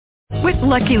With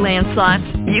Lucky Land Slots,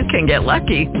 you can get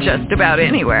lucky just about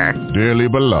anywhere. Dearly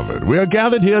beloved, we are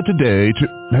gathered here today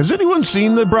to... Has anyone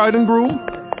seen the bride and groom?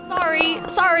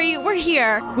 Sorry, we're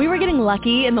here. We were getting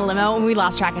lucky in the limo and we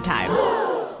lost track of time.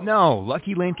 No,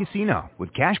 Lucky Land Casino,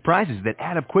 with cash prizes that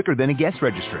add up quicker than a guest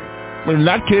registry. In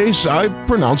that case, I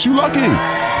pronounce you lucky.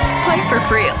 Play for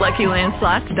free at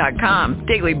LuckyLandSlots.com.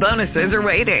 Daily bonuses are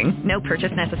waiting. No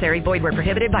purchase necessary. Void where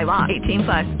prohibited by law.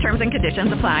 18+. Terms and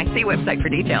conditions apply. See website for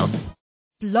details.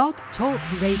 Blog Talk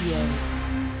Radio.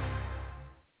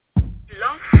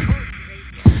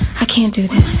 I can't do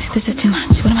this. This is too much.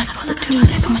 What am I supposed to do?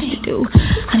 There's so much to do.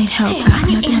 I need help.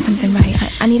 I'm not doing something right.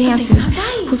 I need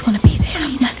answers. Who's going to be there?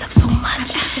 I've messed up so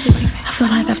much. I feel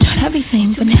like I've tried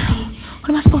everything, but now, what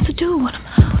am I supposed to do? What am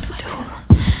I supposed to do?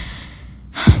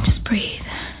 Just breathe.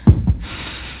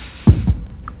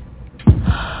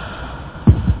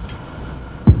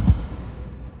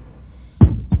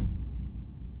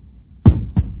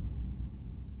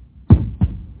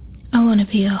 I want to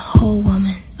be a whole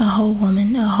woman, a whole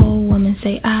woman, a whole woman.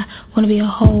 Say I want to be a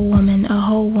whole woman, a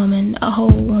whole woman, a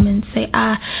whole woman. Say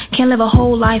I can't live a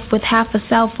whole life with half a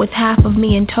self, with half of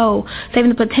me in tow, saving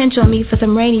the potential of me for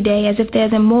some rainy day as if there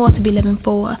isn't more to be living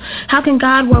for. How can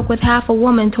God work with half a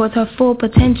woman towards her full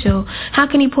potential? How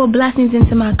can he pour blessings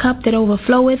into my cup that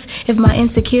overfloweth if my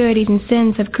insecurities and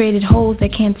sins have created holes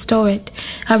that can't store it?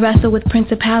 I wrestle with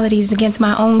principalities against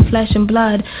my own flesh and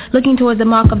blood, looking towards the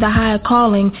mark of the higher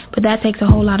calling, but that takes a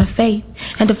whole lot of faith.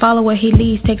 And to follow where he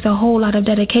leads takes a whole lot of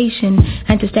dedication.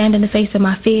 And to stand in the face of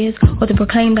my fears, or to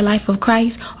proclaim the life of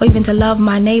Christ, or even to love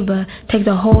my neighbor takes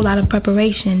a whole lot of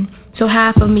preparation. So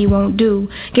half of me won't do.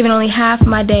 Giving only half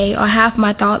my day, or half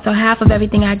my thoughts, or half of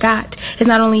everything I got is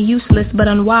not only useless but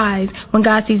unwise when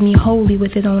God sees me holy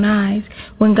with his own eyes.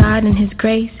 When God in his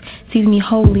grace sees me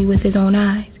holy with his own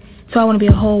eyes. So I want to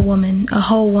be a whole woman, a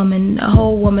whole woman, a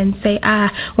whole woman. Say I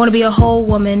want to be a whole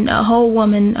woman, a whole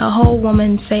woman, a whole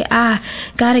woman. Say I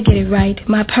gotta get it right.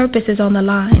 My purpose is on the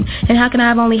line. And how can I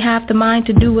have only half the mind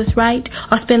to do what's right,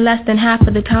 or spend less than half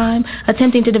of the time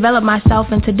attempting to develop myself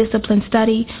into disciplined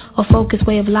study or focused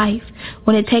way of life,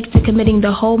 when it takes to committing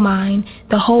the whole mind,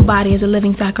 the whole body as a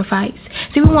living sacrifice?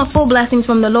 See, we want full blessings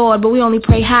from the Lord, but we only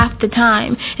pray half the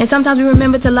time. And sometimes we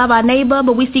remember to love our neighbor,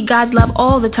 but we see God's love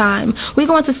all the time. We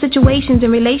go into situations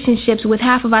and relationships with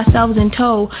half of ourselves in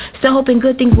tow, still hoping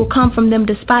good things will come from them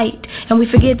despite. And we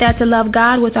forget that to love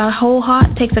God with our whole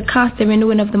heart takes a constant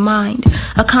renewing of the mind,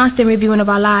 a constant reviewing of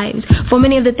our lives. For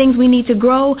many of the things we need to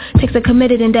grow takes a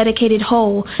committed and dedicated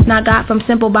whole, not got from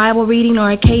simple Bible reading or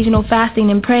occasional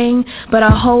fasting and praying, but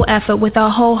our whole effort with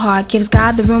our whole heart gives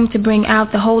God the room to bring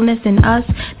out the wholeness in us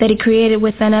that he created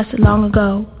within us long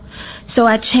ago. So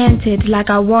I chanted like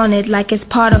I wanted, like it's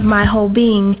part of my whole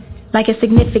being, like it's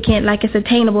significant, like it's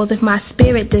attainable, as if my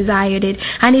spirit desired it.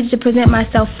 I needed to present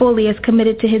myself fully as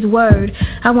committed to his word.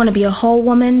 I want to be a whole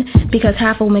woman, because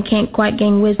half a woman can't quite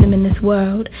gain wisdom in this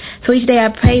world. So each day I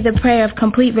pray the prayer of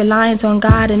complete reliance on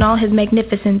God and all his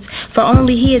magnificence, for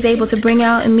only he is able to bring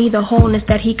out in me the wholeness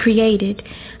that he created.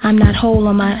 I'm not whole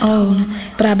on my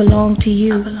own, but I belong to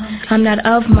you. I'm not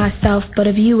of myself, but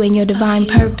of you and your divine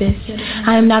purpose.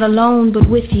 I am not alone, but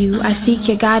with you. I seek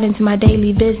your guidance in my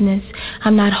daily business.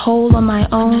 I'm not whole on my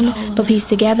own, but pieced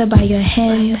together by your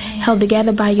hand, held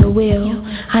together by your will.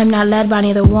 I am not led by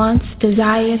neither wants,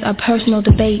 desires, or personal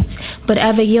debates, but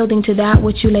ever yielding to that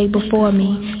which you laid before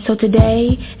me. So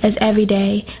today, as every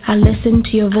day, I listen to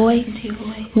your voice,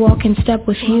 walk in step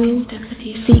with you,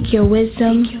 seek your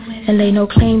wisdom, and lay no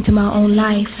claim to my own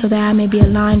life, so that I may be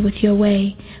aligned with your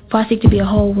way. For I seek to be a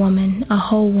whole woman, a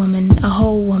whole woman, a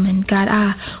whole woman. God,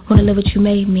 I want to live what you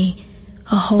made me,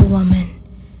 a whole woman,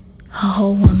 a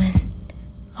whole woman,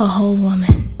 a whole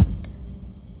woman.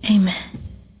 Amen.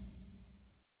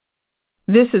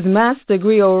 This is Master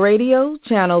Griot Radio,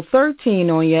 Channel 13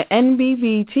 on your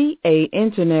NBVTA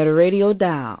Internet Radio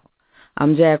dial.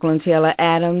 I'm Jacqueline Taylor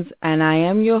Adams, and I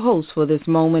am your host for this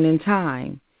moment in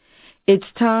time. It's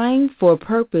time for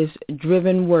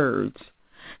purpose-driven words,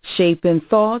 shaping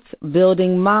thoughts,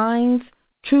 building minds,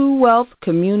 true wealth,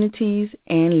 communities,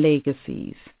 and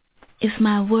legacies. If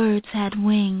my words had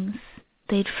wings,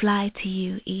 they'd fly to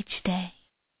you each day.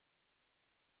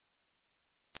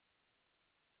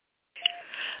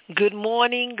 Good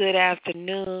morning, good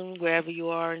afternoon, wherever you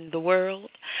are in the world.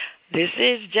 This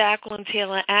is Jacqueline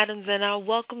Taylor Adams, and I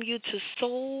welcome you to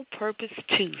Soul Purpose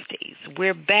Tuesdays.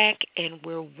 We're back, and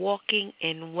we're walking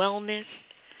in wellness,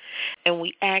 and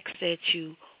we ask that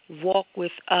you walk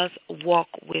with us, walk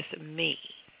with me.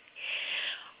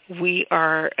 We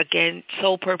are, again,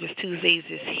 Soul Purpose Tuesdays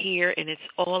is here, and it's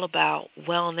all about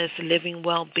wellness, living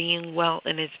well, being well,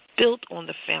 and it's built on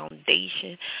the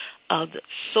foundation of the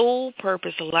Soul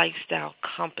Purpose Lifestyle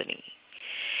Company.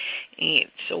 And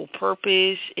Soul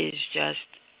Purpose is just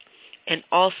an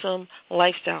awesome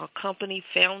lifestyle company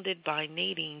founded by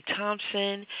Nadine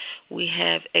Thompson. We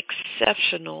have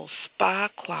exceptional spa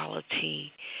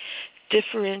quality,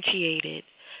 differentiated,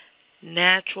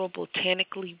 natural,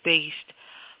 botanically based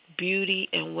beauty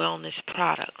and wellness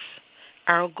products.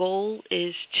 Our goal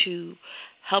is to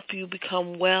help you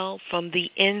become well from the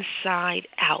inside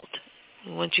out.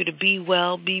 We want you to be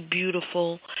well, be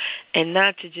beautiful, and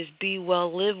not to just be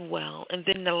well, live well, and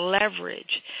then to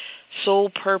leverage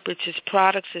Soul Purpose's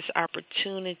products as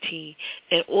opportunity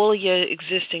and all your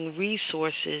existing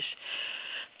resources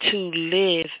to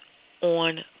live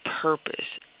on purpose,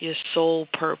 your soul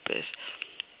purpose.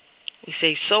 We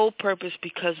say soul purpose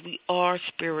because we are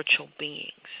spiritual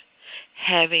beings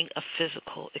having a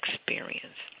physical experience.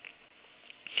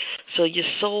 So your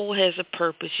soul has a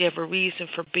purpose. You have a reason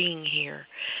for being here.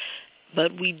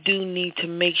 But we do need to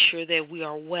make sure that we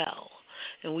are well.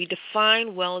 And we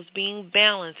define well as being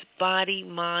balanced, body,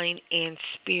 mind, and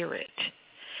spirit.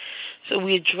 So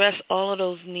we address all of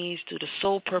those needs through the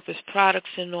Soul Purpose products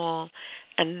and all.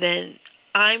 And then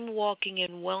I'm walking in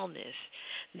wellness.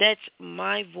 That's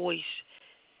my voice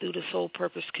through the Soul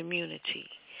Purpose community.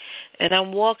 And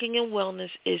I'm Walking in Wellness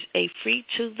is a free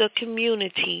to the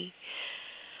community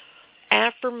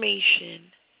affirmation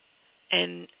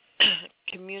and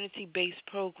community-based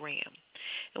program.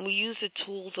 And we use the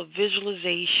tools of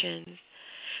visualization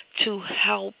to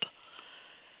help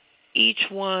each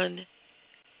one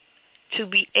to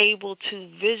be able to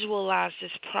visualize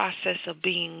this process of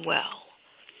being well.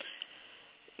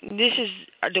 This is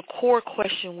the core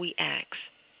question we ask,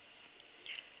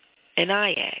 and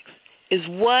I ask, is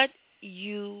what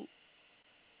you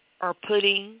are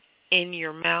putting in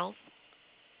your mouth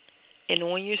and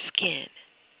on your skin,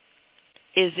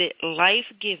 is it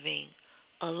life-giving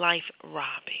or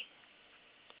life-robbing?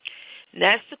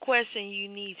 That's the question you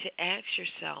need to ask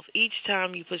yourself each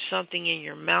time you put something in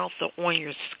your mouth or on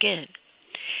your skin.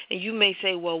 And you may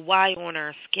say, well, why on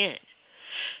our skin?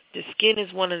 The skin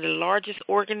is one of the largest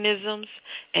organisms,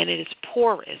 and it is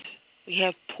porous. We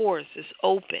have pores. It's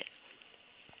open.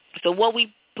 So what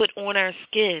we put on our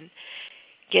skin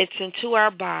gets into our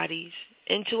bodies,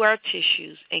 into our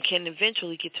tissues, and can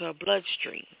eventually get to our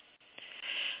bloodstream.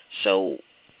 So,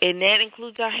 and that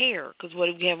includes our hair, because what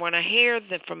we have on our hair,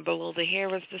 then from below the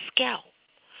hair is the scalp.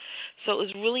 So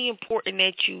it's really important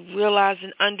that you realize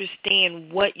and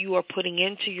understand what you are putting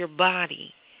into your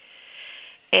body.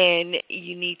 And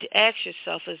you need to ask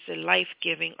yourself, is it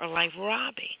life-giving or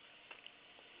life-robbing?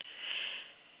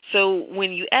 So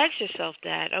when you ask yourself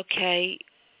that, okay,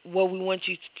 what we want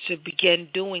you to begin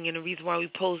doing, and the reason why we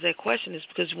pose that question is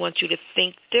because we want you to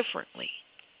think differently.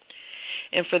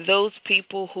 And for those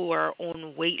people who are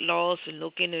on weight loss and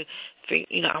looking to,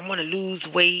 I want to lose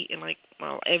weight, and like,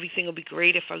 well, everything will be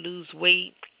great if I lose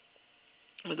weight.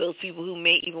 For those people who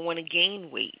may even want to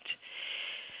gain weight.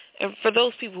 And for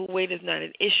those people who weight is not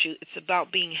an issue, it's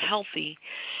about being healthy.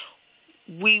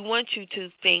 We want you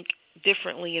to think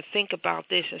differently and think about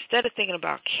this. Instead of thinking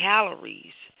about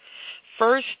calories,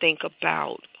 first think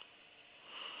about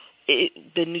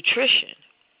the nutrition.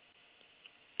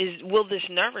 Will this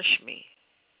nourish me?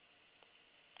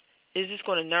 Is this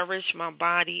going to nourish my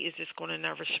body? Is this going to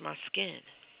nourish my skin?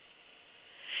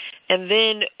 And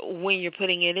then when you're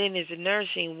putting it in, is it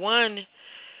nourishing? One,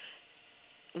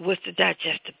 what's the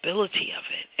digestibility of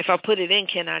it? If I put it in,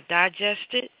 can I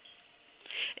digest it?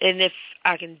 And if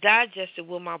I can digest it,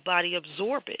 will my body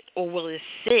absorb it? Or will it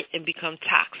sit and become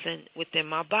toxin within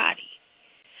my body?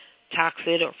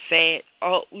 Toxin or fat?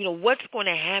 Or, what's going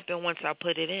to happen once I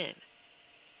put it in?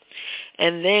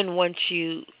 And then once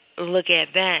you look at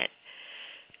that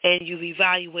and you've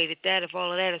evaluated that, if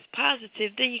all of that is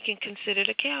positive, then you can consider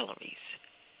the calories.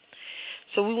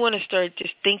 So we want to start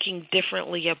just thinking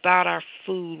differently about our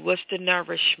food. What's the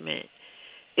nourishment?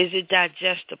 Is it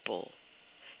digestible?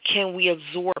 Can we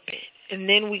absorb it? And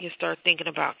then we can start thinking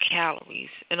about calories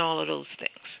and all of those things.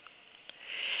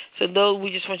 So though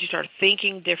we just want you to start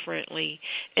thinking differently,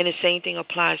 and the same thing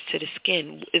applies to the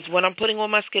skin. Is what I'm putting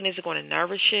on my skin, is it going to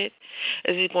nourish it?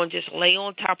 Is it going to just lay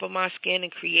on top of my skin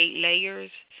and create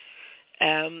layers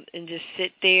and just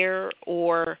sit there?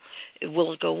 Or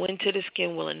will it go into the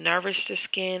skin? Will it nourish the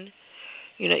skin?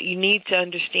 You need to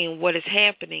understand what is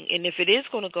happening. And if it is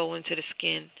going to go into the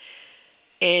skin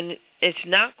and it's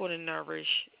not going to nourish,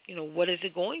 what is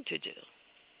it going to do?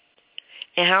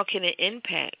 And how can it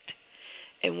impact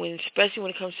And especially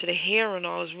when it comes to the hair and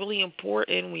all, it's really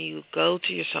important when you go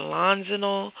to your salons and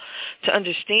all to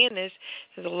understand this.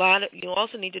 There's you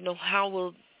also need to know how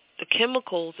will the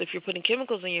chemicals, if you're putting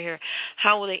chemicals in your hair,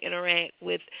 how will they interact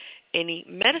with any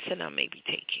medicine I may be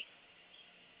taking.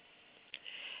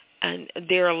 And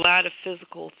there are a lot of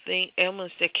physical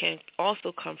ailments that can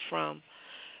also come from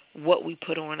what we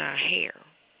put on our hair.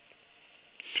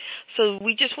 So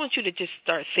we just want you to just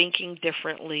start thinking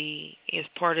differently as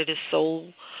part of the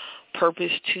Soul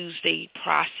Purpose Tuesday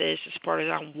process, as part of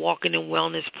our Walking in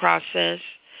Wellness process.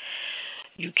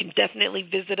 You can definitely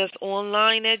visit us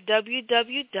online at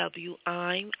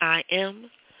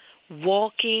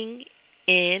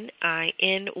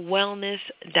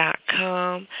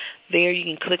www.IamWalkingInWellness.com. There you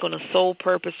can click on the Soul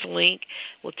Purpose link.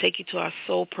 We'll take you to our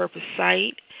Soul Purpose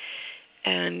site,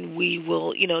 and we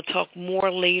will, talk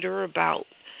more later about,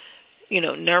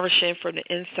 nourishing from the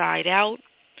inside out.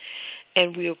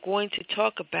 And we are going to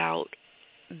talk about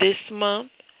this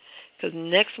month, because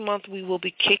next month we will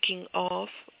be kicking off,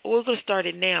 we're going to start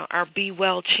it now, our Be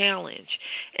Well Challenge.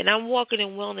 And I'm Walking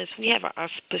in Wellness. We have our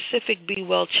specific Be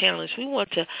Well Challenge. We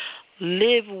want to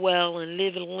live well and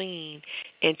live lean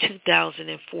in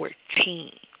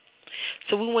 2014.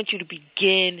 So we want you to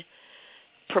begin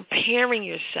preparing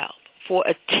yourself for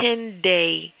a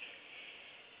 10-day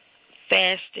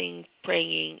fasting,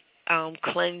 praying,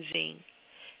 cleansing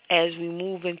as we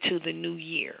move into the new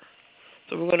year.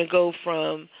 So we're going to go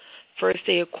from first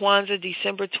day of Kwanzaa,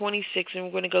 December 26th, and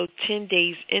we're going to go 10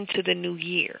 days into the new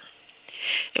year.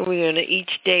 And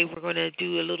each day we're going to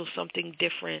do a little something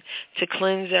different to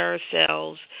cleanse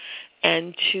ourselves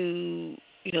and to,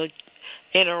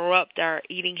 interrupt our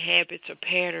eating habits or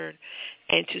pattern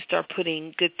and to start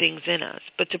putting good things in us.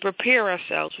 But to prepare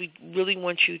ourselves, we really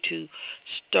want you to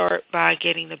start by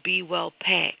getting the Be Well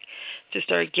pack, to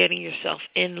start getting yourself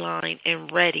in line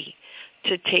and ready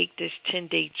to take this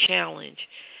 10-day challenge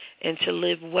and to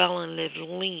live well and live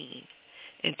lean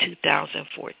in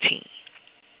 2014.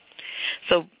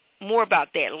 So more about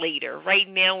that later. Right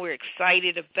now we're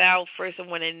excited about, first I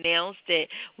want to announce that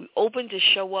we opened to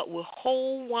show up with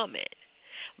Whole Woman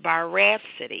by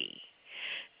Rhapsody.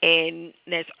 And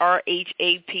that's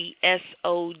RHAPSOD,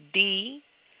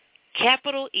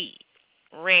 capital E,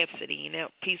 Rhapsody. And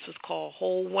that piece was called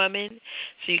Whole Woman.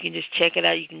 So you can just check it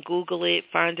out. You can Google it,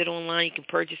 find it online. You can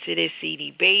purchase it at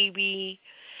CD Baby.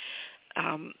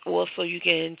 Also, you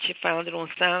can find it on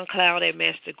SoundCloud at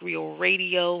Master Griot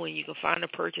Radio, and you can find a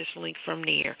purchase link from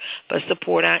there. But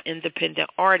support our independent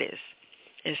artists.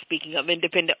 And speaking of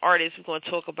independent artists, we're going to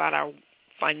talk about our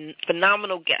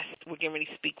phenomenal guest we're getting ready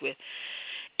to speak with.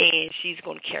 And she's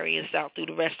going to carry us out through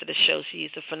the rest of the show. She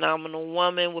is a phenomenal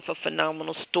woman with a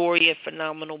phenomenal story, a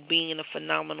phenomenal being, and a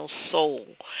phenomenal soul.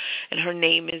 And her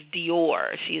name is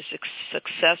Dior. She is a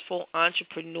successful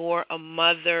entrepreneur, a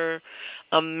mother,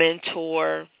 a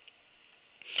mentor,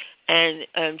 and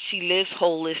she lives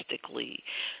holistically.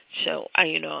 So,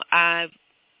 I've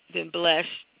been blessed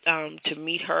to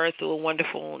meet her through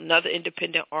another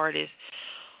independent artist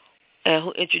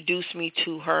who introduced me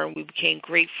to her, and we became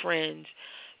great friends.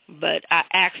 But I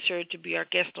asked her to be our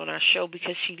guest on our show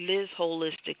because she lives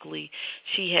holistically.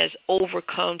 She has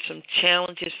overcome some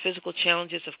challenges, physical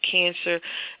challenges of cancer,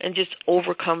 and just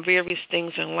overcome various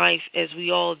things in life, as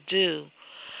we all do.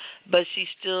 But she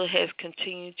still has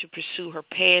continued to pursue her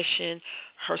passion,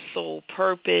 her soul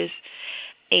purpose,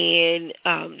 and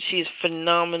she is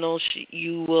phenomenal.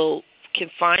 You can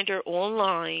find her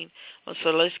online.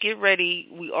 So let's get ready.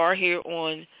 We are here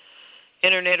on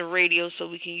Internet or radio, so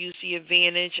we can use the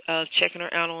advantage of checking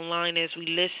her out online as we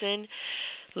listen.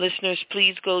 Listeners,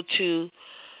 please go to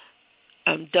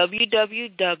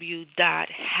www.house,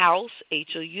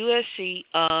 H-O-U-S-E,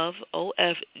 of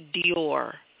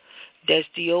O-F-Dior, that's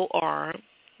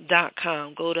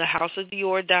D-O-R.com. Go to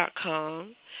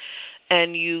houseofdior.com,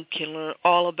 and you can learn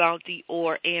all about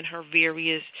Dior and her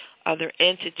various other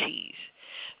entities.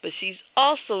 But she's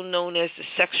also known as the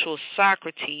sexual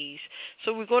Socrates.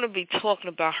 So we're going to be talking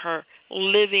about her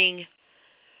living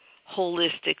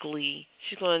holistically.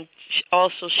 She's going to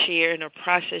also share in her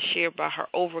process, share about her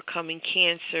overcoming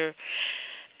cancer,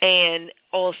 and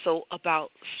also about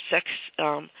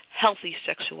healthy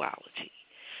sexuality.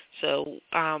 So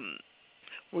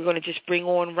we're going to just bring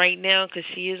on right now, because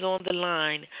she is on the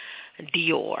line,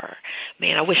 Dior.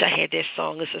 Man, I wish I had that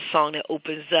song. It's a song that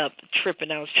opens up,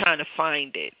 tripping. I was trying to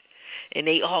find it. And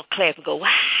they all clap and go, wow,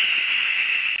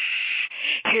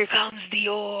 here comes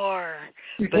Dior.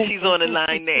 But she's on the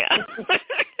line now.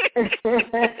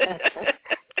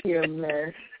 You're a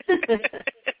mess.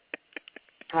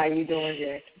 How you doing,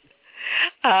 Jack?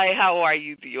 Hi, how are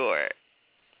you, Dior?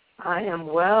 I am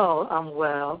well. I'm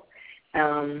well,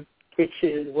 which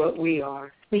is what we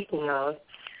are speaking of.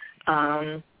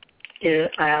 I'm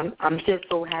just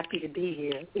so happy to be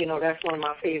here. You know, that's one of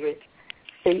my favorite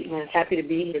statements, happy to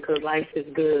be here because life is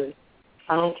good.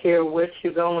 I don't care what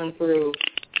you're going through.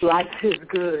 Life is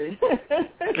good.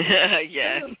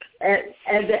 Yes.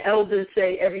 As the elders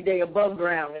say, every day above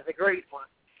ground is a great one.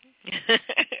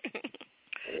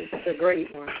 It's a great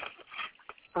one.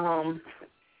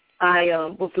 I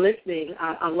was listening.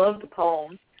 I love the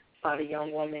poem by the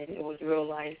young woman. It was real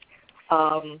nice.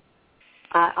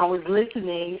 I was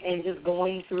listening and just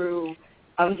going through.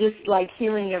 I'm just like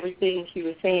hearing everything she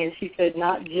was saying. She said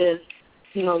not just,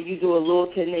 you know, you do a little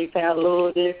 10-day fast, a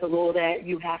little this, a little that.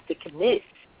 You have to commit,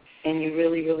 and you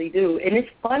really, really do. And it's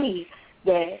funny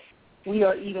that we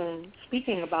are even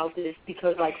speaking about this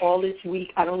because, like, all this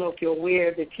week, I don't know if you're aware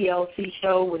of the TLC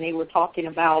show when they were talking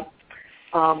about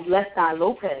Leslie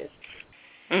Lopez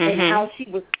and how she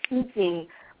was seeking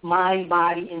mind,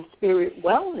 body, and spirit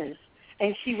wellness.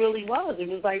 And she really was. It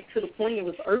was like to the point it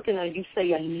was irking her. You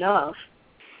say enough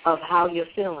of how you're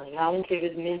feeling. I don't care if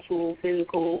it's mental,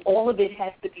 physical. All of it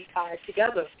has to be tied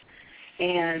together.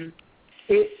 And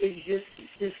it is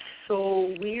just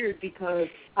so weird because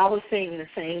I was saying the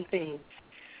same thing,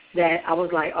 that I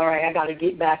was like, all right, I got to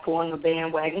get back on the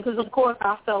bandwagon because, of course,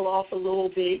 I fell off a little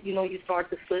bit. You know, you start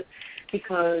to slip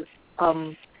because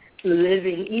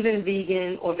living, even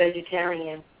vegan or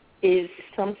vegetarian, is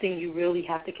something you really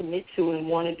have to commit to and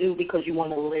want to do because you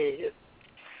want to live.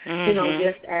 You know,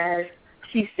 just as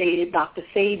she stated, Dr.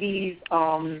 Sebi's,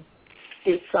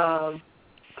 it's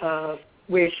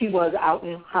where she was out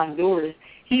in Honduras,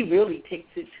 he really takes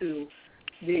it to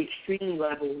the extreme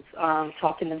levels,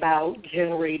 talking about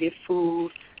generated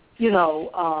food, you know,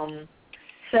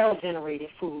 cell-generated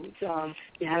foods.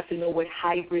 You have to know what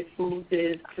hybrid foods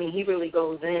is. I mean, he really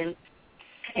goes in.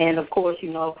 And, of course,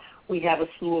 you know, we have a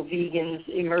slew of vegans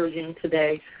emerging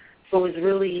today. So it's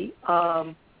really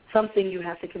something you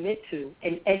have to commit to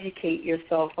and educate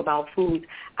yourself about food.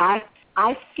 I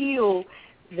feel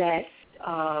that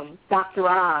Dr.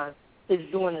 Oz is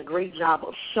doing a great job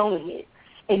of showing it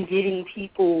and getting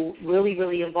people really,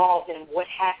 really involved in what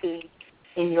happens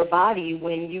in your body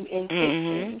when you intake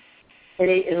things.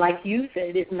 And like you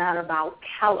said, it's not about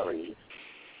calories.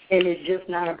 And it's just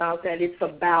not about that. It's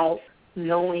about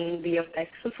knowing the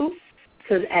effects of food.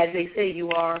 Because as they say, you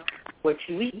are what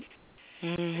you eat.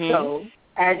 So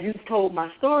as you told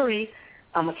my story,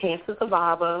 I'm a cancer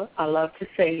survivor. I love to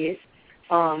say it.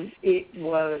 It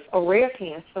was a rare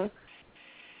cancer.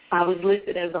 I was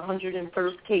listed as the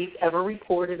 101st case ever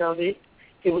reported of it.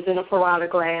 It was in a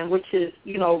parotid gland, which is,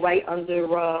 you know, right under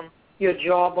your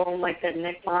jawbone, like that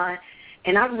neckline.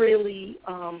 And I really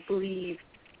believe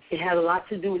it had a lot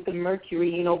to do with the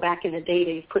mercury. You know, back in the day,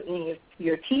 they put in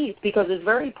your teeth because it's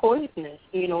very poisonous,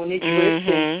 you know, and it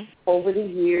drifted over the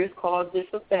years, caused this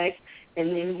effect, and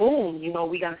then boom, you know,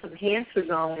 we got some cancer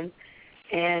going.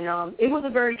 And it was a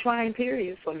very trying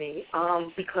period for me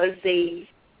because they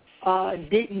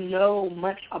didn't know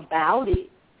much about it.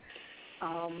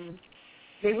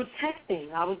 They were testing.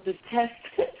 I was the test.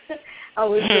 I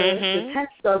was the test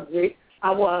subject.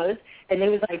 I was, and they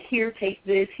was like, here, take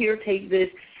this,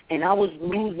 and I was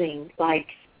losing like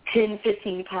 10,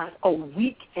 15 pounds a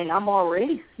week, and I'm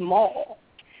already small.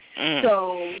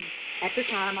 So at the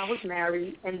time I was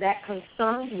married, and that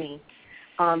concerned me.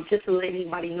 Just to let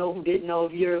anybody know who didn't know,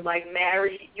 if you're like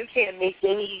married, you can't make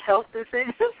any health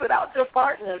decisions without your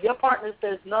partner. If your partner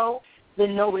says no,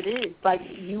 then no it is. Like,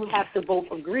 you have to both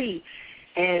agree.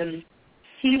 And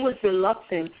he was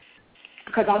reluctant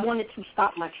because I wanted to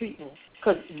stop my treatment.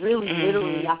 Because really,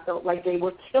 literally, I felt like they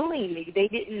were killing me. They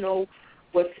didn't know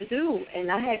what to do.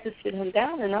 And I had to sit him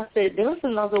down, and I said, there's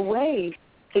another way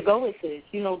to go with this.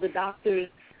 You know, the doctors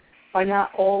are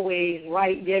not always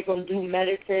right. They're going to do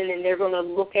medicine, and they're going to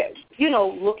look at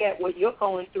what you're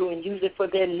going through and use it for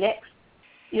their next,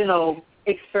 you know,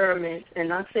 experiment.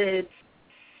 And I said,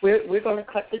 we're going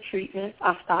to cut the treatment.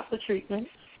 I stopped the treatment.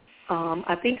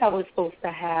 I think I was supposed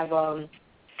to have, I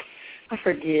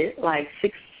forget, like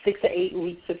 6 to 8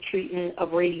 weeks of treatment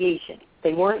of radiation.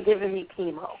 They weren't giving me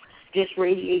chemo, just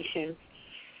radiation.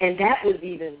 And that was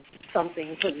even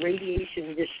something, because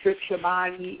radiation just strips your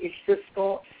body. It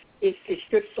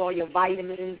strips all your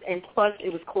vitamins, and plus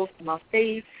it was close to my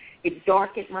face. It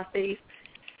darkened my face.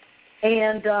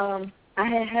 And I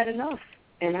had had enough.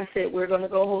 And I said, we're going to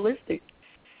go holistic.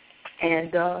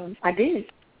 And I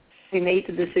did. We made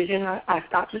the decision. I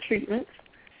stopped the treatments,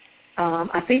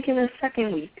 I think in the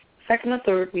second or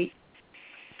third week.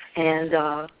 And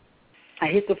I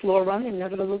hit the floor running,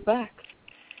 never to look back.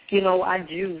 You know, I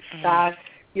juiced. I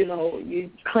you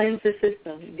cleanse the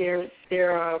system.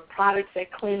 There are products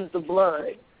that cleanse the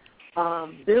blood,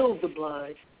 build the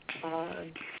blood.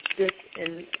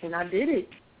 And I did it.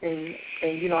 And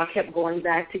I kept going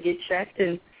back to get checked,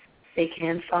 and they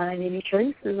can't find any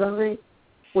traces of it,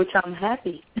 which I'm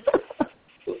happy.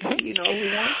 We want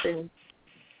them.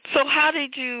 So how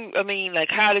did you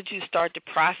start the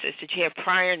process? Did you have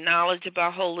prior knowledge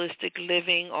about holistic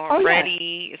living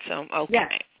already? Oh, yes.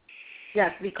 Okay.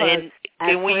 Yes, because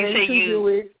and when you say do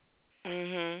it,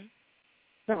 mm-hmm.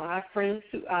 no, I have friends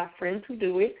who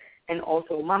do it, and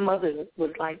also my mother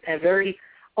was like that, very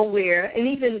aware. And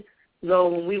even though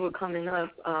when we were coming up,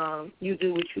 you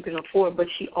do what you can afford, but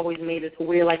she always made us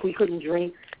aware, like we couldn't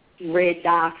drink red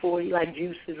dye 40, like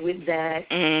juices with that.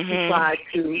 Mm-hmm. She tried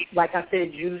to, like I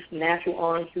said, juice, natural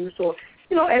orange juice, or,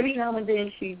 every now and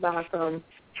then she'd buy some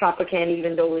Tropicana,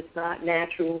 even though it's not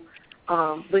natural,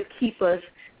 but keep us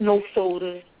no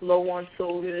sodas, low on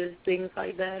sodas, things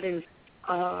like that. And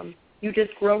you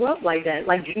just grow up like that.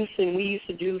 Like juicing, we used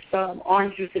to do some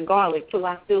orange juice and garlic, so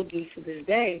I still do to this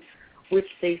day, which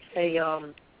they say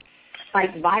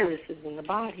fight viruses in the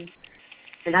body.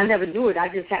 And I never knew it. I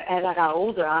just, as I got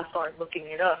older, I started looking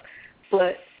it up.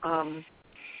 But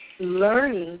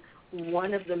learning,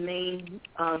 one of the main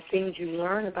things you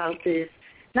learn about this,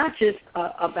 not just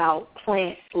about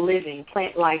plant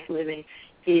life living,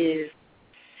 is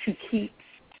to keep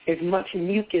as much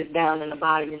mucus down in the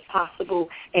body as possible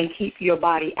and keep your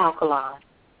body alkaline.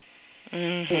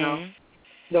 Mm-hmm.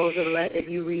 Those are, if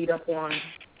you read up on,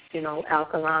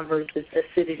 alkaline versus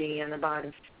acidity in the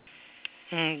body.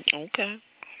 Okay.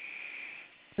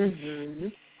 Mm-hmm.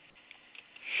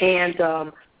 And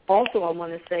also I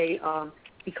want to say,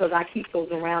 because I keep those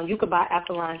around, you could buy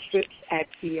alkaline strips at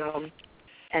the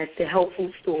health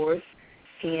food stores.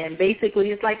 And basically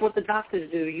it's like what the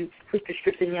doctors do. You put the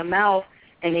strip in your mouth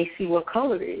and they see what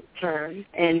color it turns.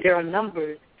 And there are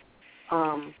numbers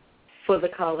for the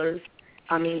colors.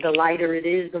 I mean, the lighter it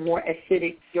is, the more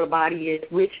acidic your body is,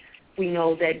 which we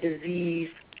know that disease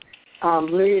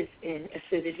lives in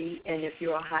acidity, and if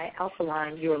you're a high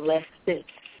alkaline, you're less sick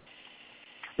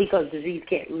because disease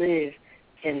can't live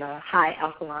in a high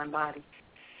alkaline body.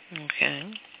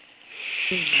 Okay.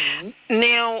 Mm-hmm.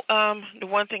 Now, the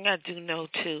one thing I do know,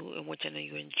 too, and which I know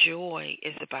you enjoy,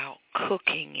 is about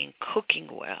cooking and cooking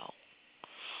well.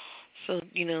 So,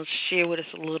 share with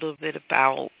us a little bit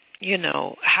about,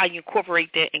 how you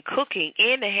incorporate that in cooking,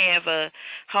 and to have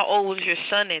how old was your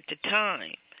son at the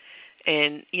time?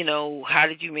 And, how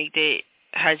did you make that,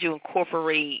 how did you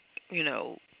incorporate,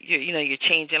 your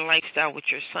change in lifestyle with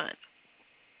your son?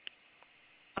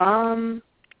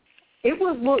 It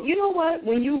was, well, you know what,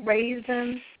 when you raise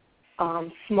them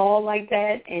small like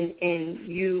that, and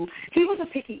he was a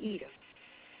picky eater.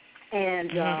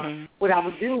 And what I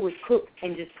would do was cook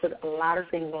and just put a lot of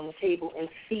things on the table and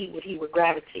see what he would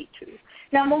gravitate to.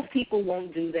 Now, most people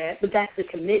won't do that, but that's a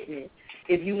commitment.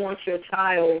 If you want your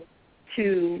child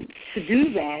to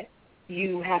do that,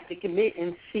 you have to commit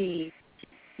and see,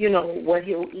 what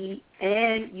he'll eat,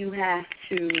 and you have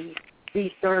to be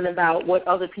stern about what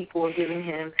other people are giving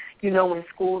him. In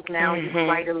schools now, you can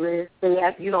write a list. They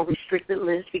have, restricted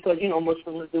lists because,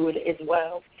 Muslims do it as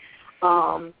well.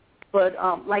 But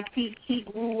like he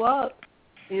grew up,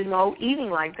 eating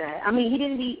like that. I mean, he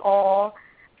didn't eat all,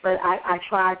 but I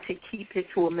tried to keep it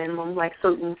to a minimum, like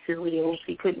certain cereals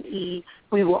he couldn't eat.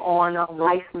 We were on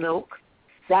rice milk.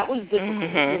 That was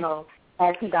difficult,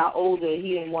 As he got older,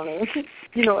 he didn't want to,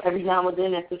 every now and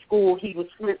then at the school he would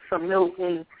slip some milk,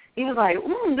 and he was like,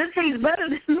 this tastes better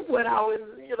than what I was,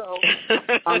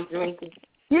 I'm drinking.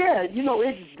 Yeah,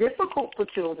 it's difficult for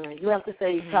children. You have to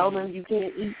tell them you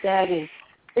can't eat that, and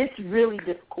it's really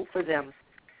difficult for them.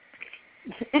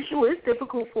 It's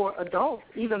difficult for adults,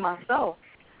 even myself.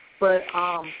 But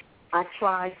I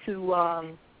try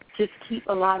to just keep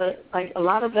a lot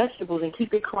of vegetables and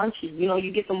keep it crunchy.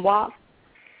 You get some wops,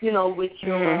 with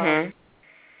your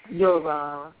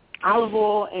olive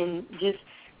oil, and just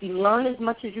you learn as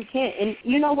much as you can. And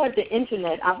you know what? The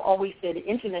Internet, I've always said the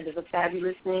Internet is a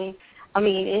fabulous thing. I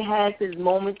mean, it has its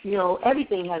moments.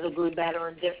 Everything has a good, bad, or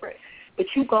indifferent. But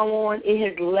you go on, it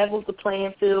has leveled the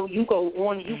playing field. You go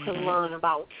on, you can learn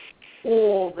about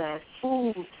all that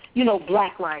food.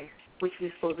 Black rice, which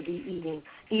we're supposed to be eating.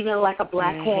 Even like a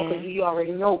black corn, because you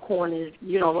already know corn is,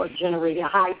 a generated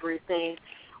hybrid thing,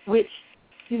 which,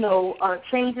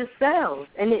 changes cells.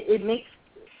 And it makes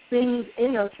things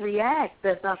in us react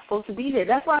that's not supposed to be there.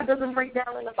 That's why it doesn't break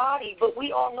down in the body. But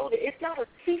we all know that it's not a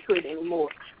secret anymore.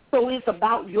 So it's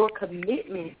about your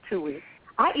commitment to it.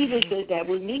 I even said that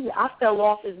with me. I fell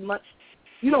off as much,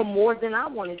 more than I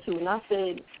wanted to. And I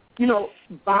said,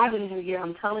 by the new year,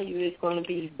 I'm telling you, it's going to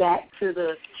be back to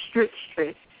the strict,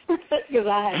 because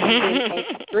I haven't been as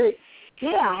strict.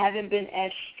 Yeah, I haven't been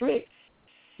as strict,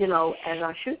 as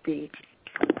I should be.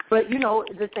 But,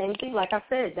 the same thing, like I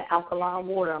said, the alkaline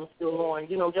water I'm still on,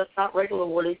 just not regular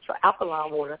water, it's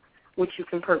alkaline water, which you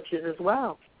can purchase as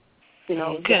well.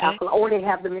 Or they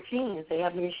have the machines. They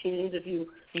have the machines if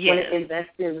you want to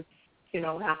invest in,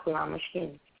 alkaline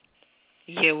machines.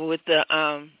 Yeah, with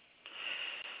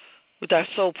our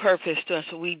Soul Purpose stuff,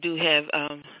 so we do have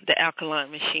the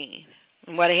alkaline machine.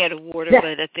 And they had the water,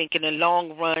 but I think in the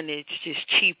long run, it's just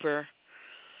cheaper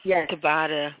to buy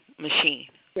the machine.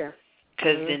 Yeah.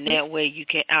 Because then that way you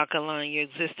can alkaline your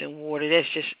existing water. That's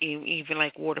just even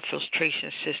like water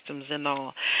filtration systems and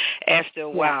all. After a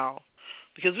while,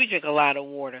 because we drink a lot of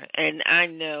water, and I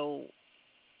know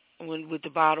with the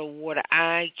bottled water,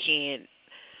 I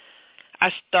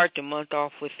start the month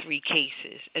off with 3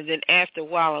 cases, and then after a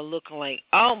while I'm looking like,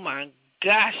 oh my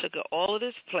gosh, look at all of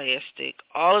this plastic,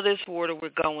 all of this water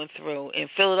we're going through, and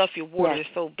Philadelphia water is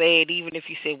so bad, even if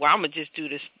you say, well, I'm going to just do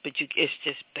this, but it's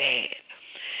just bad.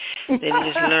 Then you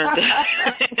just learn that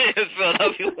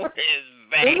Philadelphia water is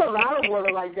bad. There's a lot of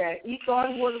water like that. East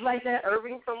Orange water is like that.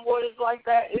 Irvington water is like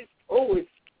that. It's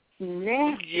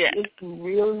nasty. Yeah. It's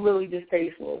really, really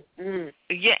distasteful.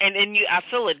 Yeah, and I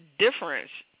feel a difference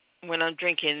when I'm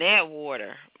drinking that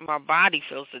water. My body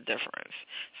feels the difference.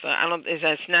 So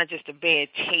it's not just a bad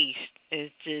taste.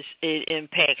 It's just it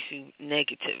impacts you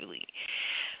negatively.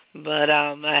 But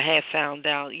I have found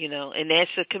out, and that's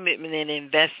a commitment and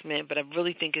investment. But I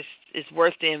really think it's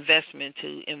worth the investment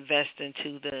to invest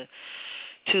into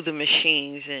the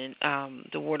machines and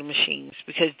the water machines,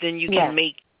 because then you can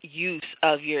make use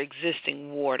of your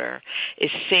existing water.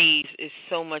 It's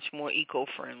so much more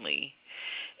eco-friendly.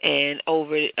 And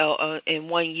over in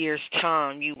 1 year's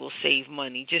time, you will save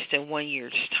money just in 1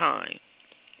 year's time,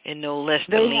 and no less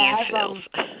than landfills.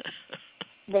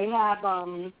 They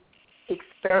have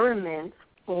experiments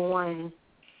on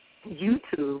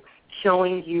YouTube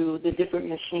showing you the different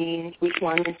machines, which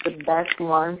one is the best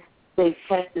one. They've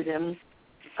tested them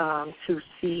to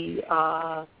see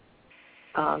the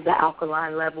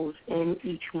alkaline levels in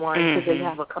each one, because they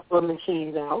have a couple of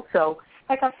machines out. So,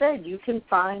 like I said, you can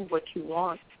find what you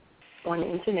want on the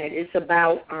internet. It's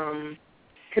about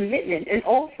commitment. And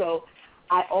also,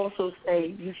 I also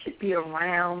say you should be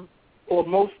around, or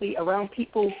mostly around,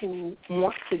 people who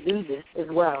want to do this as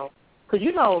well. Because,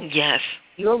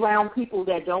 you're around people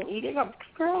that don't eat it.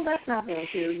 Girl, that's not bad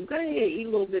for you. You got to eat a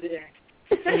little bit of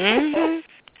that.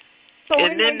 So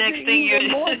and then next thing you're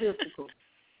more difficult.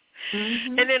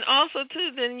 And then also,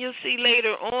 too, then you'll see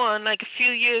later on, like a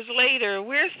few years later,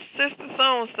 where's Sister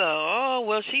So-and-so? Oh,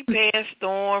 well, she passed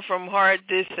on from heart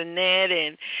this and that.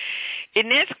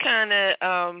 And that's kind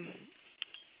of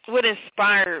what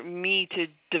inspired me to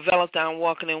develop the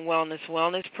Walking in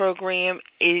Wellness program.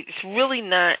 It's really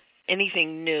not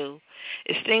anything new.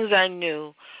 It's things I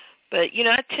knew. But,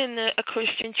 I attend a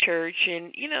Christian church,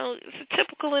 and, it's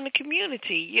typical in the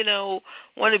community.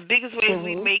 One of the biggest ways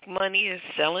we make money is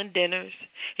selling dinners,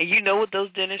 and you know what those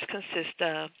dinners consist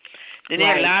of. Then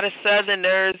there are a lot of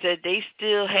Southerners that they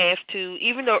still have to,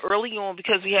 even though early on,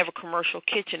 because we have a commercial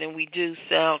kitchen and we do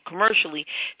sell commercially,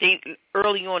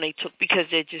 early on they took, because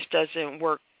it just doesn't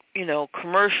work,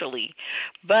 commercially.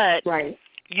 But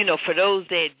for those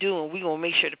that do, and we're going to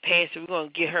make sure the pastor, we're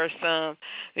going to get her some.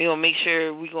 We're going to make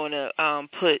sure we're going to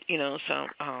put,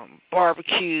 some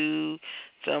barbecue,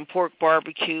 some pork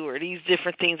barbecue, or these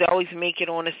different things. I always make it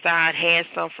on the side, have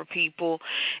some for people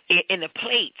in the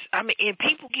plates. I mean, and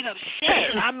people get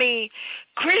upset. I mean,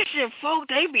 Christian folk,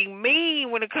 they be mean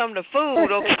when it comes to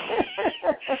food, okay?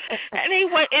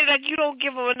 And like you don't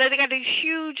give them enough. They got these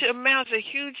huge amounts of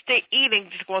they eating,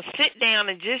 just going to sit down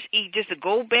and just eat, just to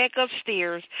go back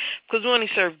upstairs, because we only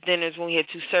serve dinners when we have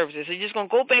 2 services. So you're just going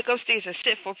to go back upstairs and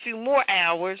sit for a few more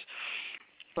hours.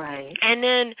 Right.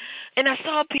 And I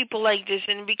saw people like this,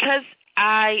 and because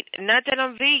not that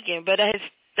I'm vegan, but I had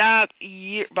stopped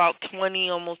about 20,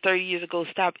 almost 30 years ago,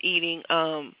 stopped eating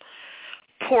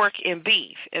pork and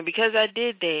beef. And because I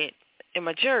did that in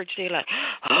my church, they're like,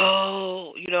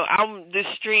 oh, I'm this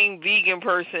extreme vegan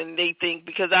person, they think,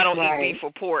 because I don't eat beef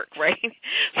or pork, right? So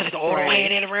they say, don't have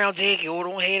that around Jackie,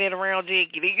 don't have that around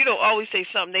Jackie. They, always say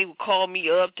something. They would call me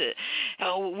up to,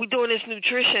 we're doing this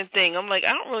nutrition thing. I'm like,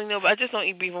 I don't really know, but I just don't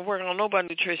eat beef and pork. I don't know about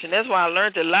nutrition. That's why I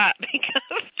learned a lot, because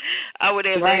I would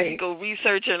have to go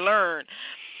research and learn.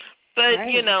 But,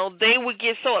 they would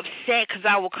get so upset because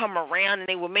I would come around and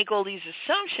they would make all these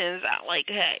assumptions. I'm like,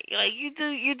 hey, like, you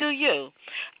do you.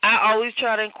 I always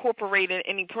try to incorporate in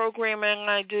any programming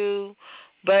I do,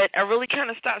 But I really kind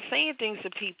of stopped saying things to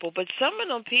people. But some of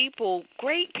them people,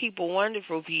 great people,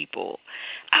 wonderful people,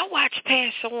 I watched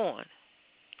pass on.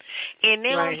 And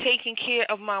now I'm taking care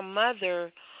of my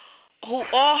mother, who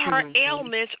all her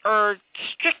ailments are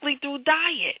strictly through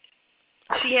diet.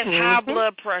 She has high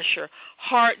blood pressure,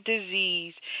 heart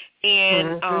disease,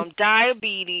 and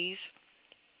diabetes,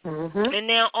 and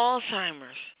now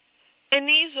Alzheimer's. And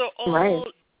these are all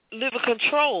liver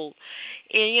controlled.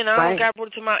 And, you know, I got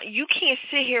brought to mind, you can't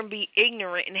sit here and be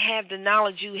ignorant and have the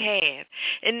knowledge you have.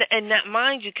 And not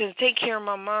mind you, because take care of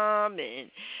my mom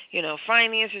and, you know,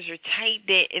 finances are tight.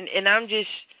 And I'm just,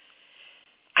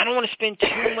 I don't want to spend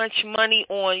too much money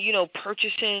on, you know,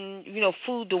 purchasing, you know,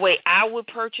 food the way I would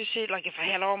purchase it, like if I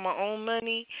had all my own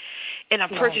money, and I'm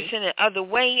purchasing it other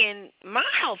way, and my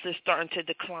health is starting to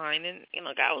decline. And, you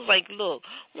know, I was like, look,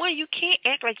 one, you can't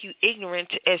act like you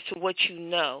ignorant as to what you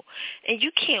know, and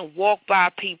you can't walk by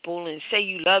people and say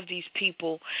you love these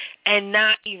people and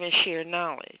not even share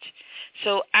knowledge.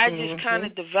 So I just kind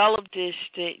of developed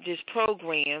this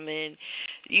program, and,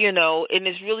 you know, and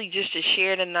it's really just to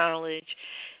share the knowledge.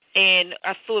 And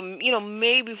I thought, you know,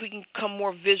 maybe if we can become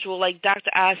more visual, like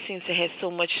Dr. Oz seems to have so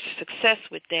much success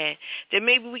with that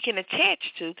maybe we can attach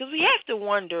to, because we have to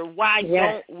wonder, why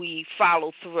don't we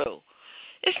follow through?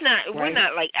 It's not, we're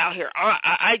not like out here,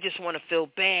 I just want to feel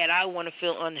bad, I want to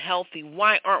feel unhealthy.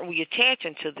 Why aren't we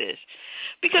attaching to this?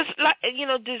 Because, like, you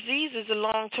know, disease is a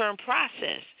long-term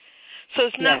process. So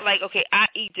it's not like, okay, I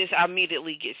eat this, I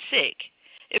immediately get sick.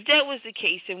 If that was the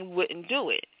case, then we wouldn't do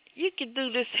it. You can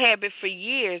do this habit for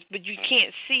years, but you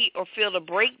can't see or feel the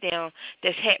breakdown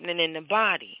that's happening in the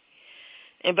body.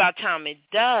 And by the time it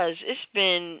does, it's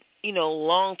been, you know,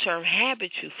 long-term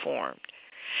habits you formed.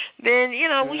 Then, you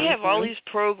know, we have all these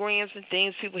programs and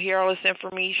things, people hear all this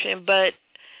information, but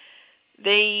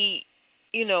they,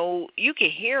 you know, you can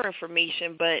hear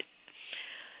information, but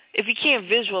if you can't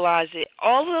visualize it,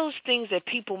 all those things that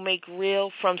people make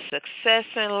real, from success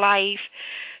in life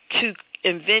to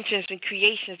inventions and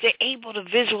creations, they're able to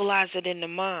visualize it in the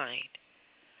mind.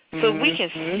 So if we can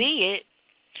see it,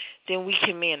 then we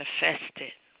can manifest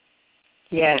it.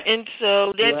 Yeah. And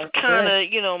so that's kind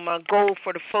of, you know, my goal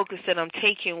for the focus that I'm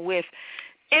taking with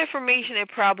information that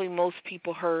probably most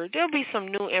people heard. There'll be some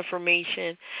new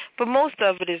information, but most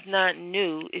of it is not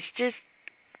new. It's just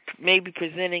maybe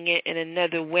presenting it in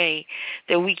another way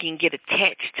that we can get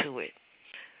attached to it.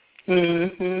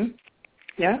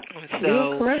 Yeah. So,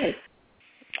 you're correct.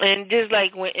 And just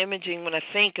like when imaging, when I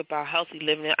think about healthy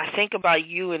living, I think about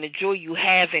you and the joy you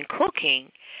have in cooking.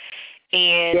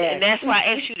 And that's why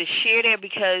I asked you to share that,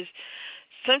 because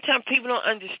sometimes people don't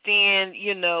understand,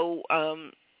 you know,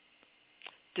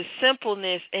 the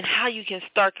simpleness and how you can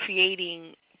start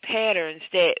creating patterns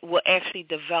that will actually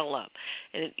develop,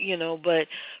 and, you know, but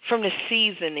from the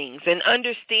seasonings and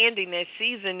understanding that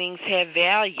seasonings have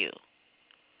value.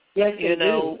 Yes, they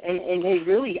do. And they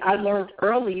really, I learned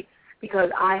early,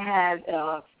 because I had,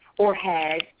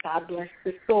 God bless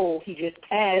his soul, he just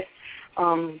passed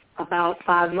about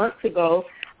 5 months ago,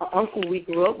 an uncle we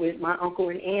grew up with, my uncle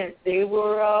and aunt, they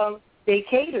were, they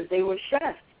catered, they were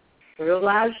chefs, real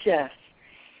live chefs.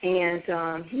 And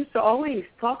he used to always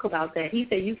talk about that. He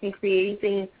said you can create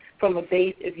anything from a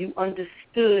base if you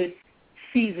understood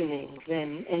seasonings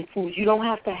and foods. You don't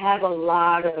have to have a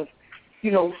lot of,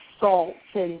 you know, salts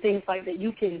and things like that.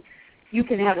 You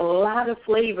can have a lot of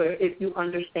flavor if you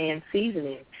understand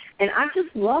seasoning. And I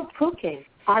just love cooking.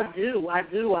 I do. I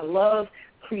love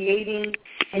creating.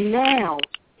 And now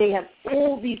they have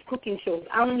all these cooking shows.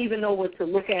 I don't even know what to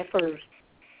look at first.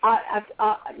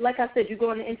 Like I said, you go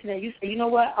on the internet, you say, you know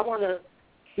what, I want to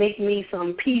make me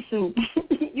some pea soup.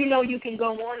 You know, you can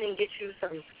go on and get you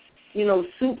some, you know,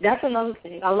 soup. That's another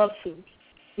thing. I love soups.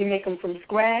 You make them from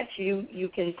scratch. You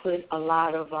can put a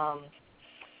lot of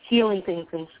healing things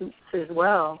in soups as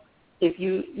well. If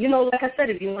you know, like I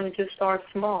said, if you want to just start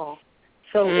small.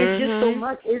 So it's just so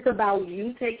much. It's about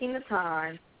you taking the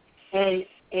time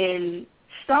and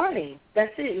starting.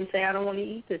 That's it. And say, I don't want to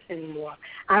eat this anymore.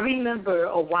 I remember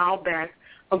a while back,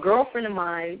 a girlfriend of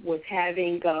mine was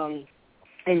having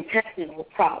intestinal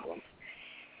problems.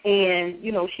 And,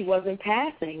 you know, she wasn't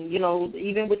passing, you know,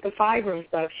 even with the fiber and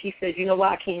stuff. She said, you know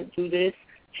what, I can't do this.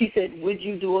 She said, would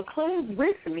you do a cleanse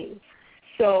with me?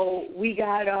 So we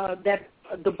got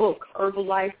the book,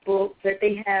 Herbalife book, that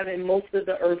they have in most of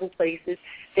the herbal places.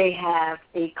 They have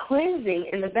a cleansing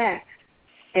in the back.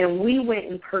 And we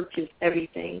went and purchased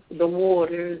everything, the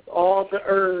waters, all the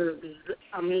herbs,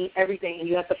 everything. And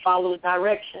you have to follow the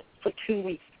directions for 2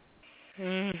 weeks.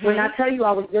 When I tell you,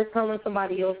 I was just telling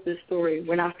somebody else this story.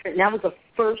 That was the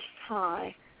first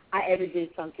time I ever did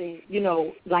something,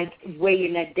 like way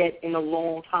in that debt in a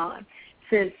long time.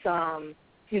 Since,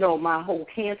 my whole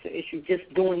cancer issue,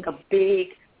 just doing a big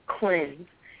cleanse.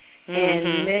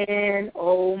 And man,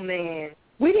 oh man,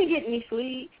 we didn't get any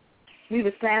sleep. We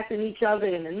was passing each other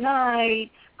in the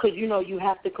night because, you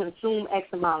have to consume X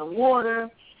amount of water.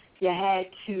 You had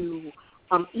to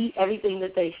eat everything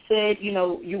that they said.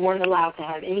 You weren't allowed to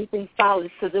have anything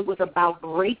solid because it was about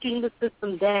breaking the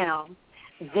system down,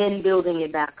 then building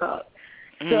it back up.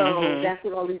 So that's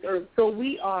what all these herbs. So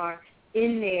we are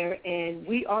in there, and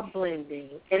we are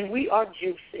blending, and we are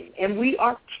juicing, and we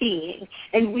are teaing,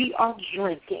 and we are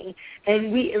drinking,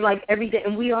 and we, like, every day,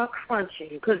 and we are crunching,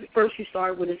 because first you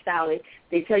start with a salad.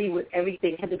 They tell you with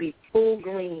everything. It had to be full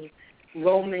green,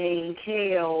 romaine,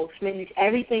 kale, spinach,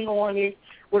 everything on it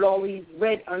with all these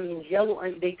red onions, yellow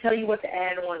onions. They tell you what to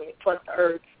add on it, plus the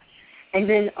herbs, and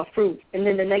then a fruit. And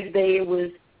then the next day it was,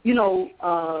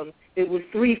 it was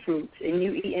 3 fruits, and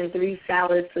you eating 3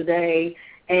 salads a day.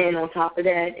 And on top of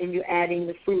that, and you're adding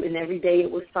the fruit, and every day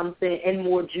it was something, and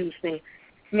more juicing.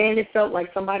 Man, it felt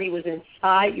like somebody was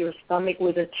inside your stomach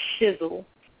with a chisel.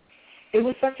 It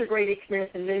was such a great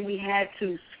experience, and then we had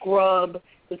to scrub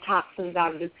the toxins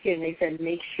out of the skin. They said,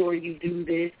 make sure you do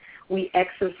this. We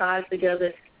exercised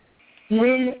together.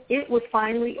 When it was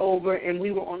finally over and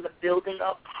we were on the building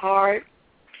up part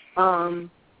of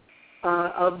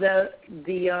the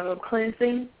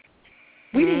cleansing,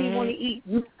 we didn't even want to eat.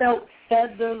 You felt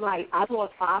feather light. I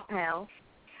lost 5 pounds.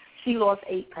 She lost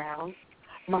 8 pounds.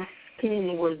 My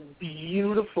skin was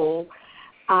beautiful.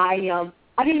 I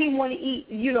didn't even want to eat.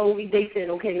 They said,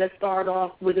 okay, let's start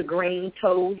off with a grain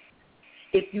toast.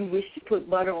 If you wish to put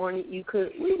butter on it, you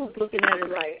could. We was looking at it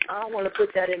like, I don't want to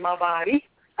put that in my body.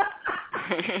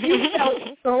 You felt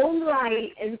so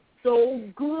light and so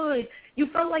good. You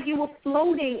felt like you were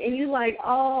floating, and you like,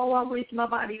 oh, I wish my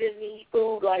body didn't eat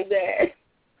food like that.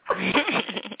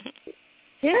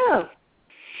 Yeah,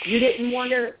 you didn't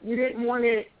want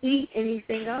to eat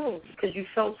anything else because you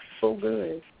felt so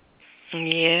good.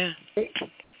 Yeah,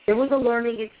 it was a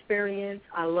learning experience.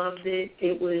 I loved it.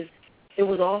 It was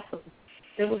awesome.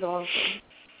 It was awesome.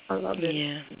 I loved it.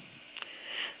 Yeah.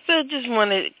 So I just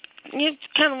wanted,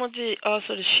 kind of wanted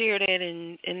also to share that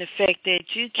in the fact that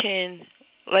you can,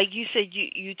 like you said,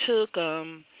 you took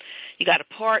you got a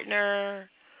partner.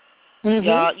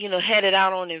 Y'all, headed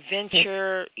out on an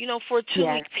adventure, for a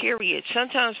 2-week period.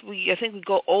 Sometimes I think we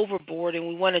go overboard and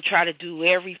we want to try to do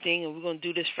everything and we're going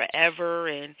to do this forever.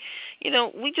 And,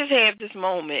 we just have this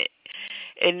moment.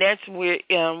 And that's where,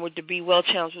 with the Be Well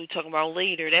challenge we'll be talking about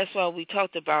later, that's why we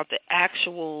talked about the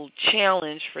actual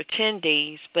challenge for 10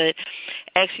 days, but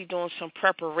actually doing some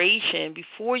preparation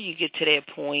before you get to that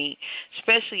point,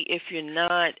 especially if you're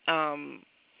not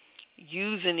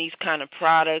using these kind of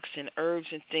products and herbs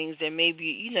and things, that maybe,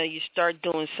 you start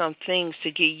doing some things to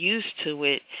get used to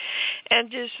it. And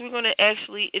just, we're going to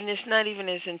actually, and it's not even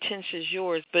as intense as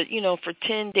yours, but, for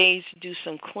 10 days to do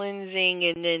some cleansing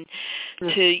and then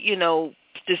to,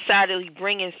 decidedly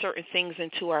bring in certain things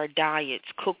into our diets,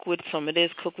 cook with some of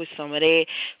this, cook with some of that,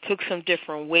 cook some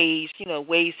different ways,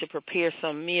 ways to prepare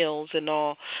some meals and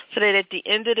all, so that at the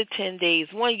end of the 10 days,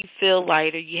 one, you feel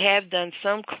lighter, you have done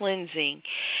some cleansing,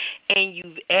 and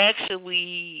you've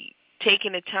actually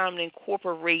taken the time to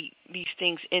incorporate these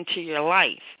things into your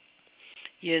life.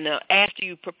 After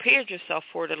you prepared yourself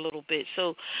for it a little bit.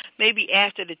 So maybe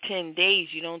after the 10 days,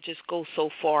 you don't just go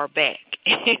so far back,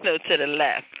 to the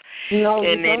left. No,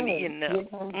 and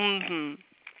then,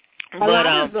 A lot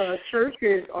of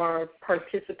churches are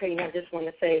participating, I just want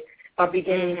to say, are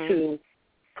beginning to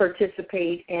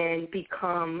participate and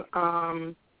become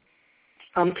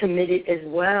committed as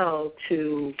well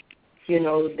to,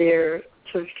 their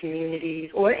church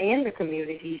communities and the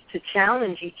communities to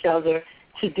challenge each other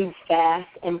to do fast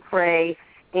and pray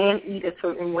and eat a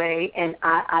certain way, and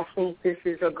I think this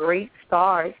is a great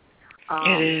start.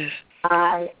 It is.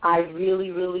 I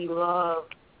really, really love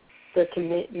the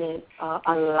commitment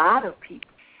a lot of people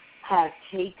have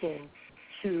taken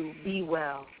to be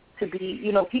well, to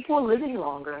be, people are living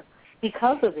longer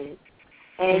because of it,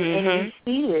 and you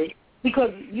see it,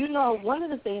 because, one of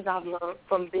the things I've learned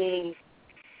from being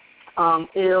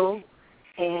ill,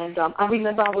 and I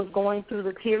remember I was going through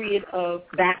the period of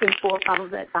back and forth. I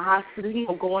was at the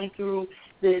hospital, going through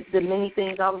the many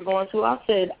things I was going through. I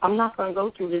said, I'm not going to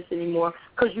go through this anymore,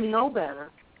 because you know better.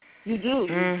 You do.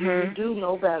 You do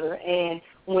know better. And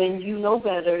when you know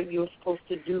better, you're supposed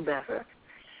to do better.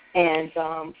 And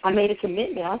I made a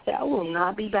commitment. I said, I will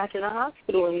not be back in the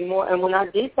hospital anymore. And when I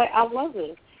did that, I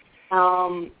wasn't.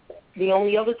 The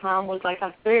only other time was, like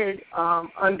I said,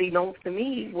 unbeknownst to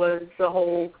me, was the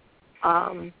whole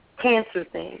cancer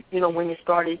thing, when it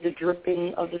started, the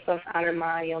dripping of the stuff out of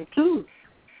my tooth.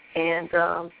 And,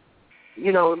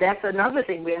 that's another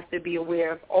thing. We have to be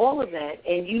aware of all of that.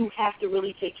 And you have to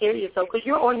really take care of yourself because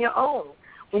you're on your own.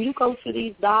 When you go to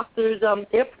these doctors,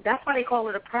 that's why they call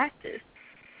it a practice.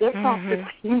 They're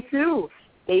practicing too.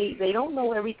 They don't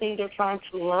know everything. They're trying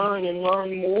to learn and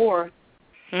learn more,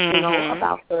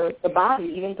 about the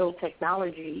body, even though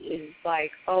technology is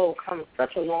come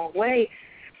such a long way.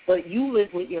 But you live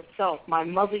with yourself. My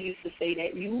mother used to say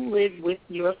that you live with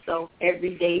yourself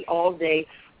every day, all day.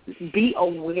 Be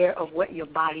aware of what your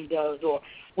body does, or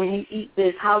when you eat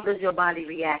this, how does your body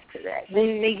react to that?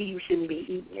 Then maybe you shouldn't be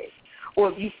eating it.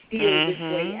 Or if you feel this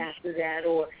way after that,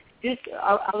 or just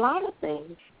a lot of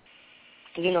things.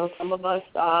 Some of us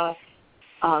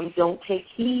don't take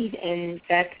heed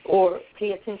or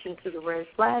pay attention to the red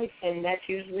flags, and that's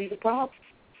usually the problem.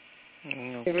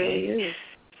 Okay. It really is.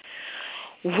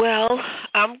 Well,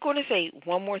 I'm going to say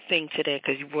one more thing today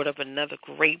because you brought up another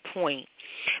great point.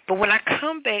 But when I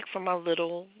come back from my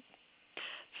little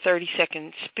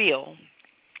 30-second spiel,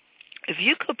 if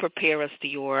you could prepare us,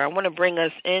 Dior, I want to bring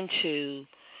us into,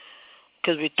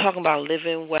 because we're talking about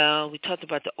living well, we talked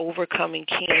about the overcoming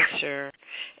cancer,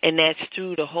 and that's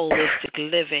through the holistic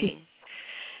living.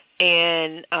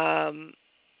 And I'm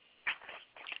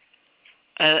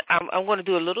going to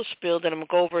do a little spiel, then I'm going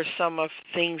to go over some of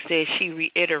the things that she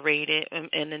reiterated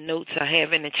in the notes I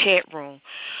have in the chat room.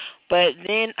 But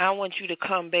then I want you to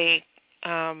come back,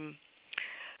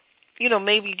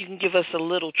 maybe you can give us a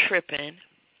little tripping.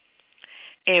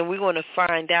 And we're going to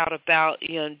find out about,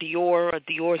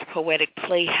 Dior's Poetic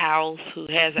Playhouse, who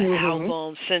has an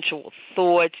album, Sensual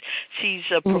Thoughts. She's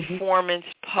a performance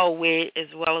poet as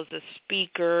well as a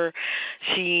speaker.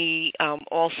 She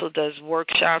also does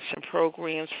workshops and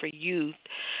programs for youth.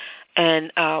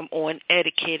 And on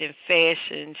etiquette and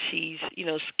fashion, she's,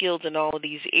 skilled in all of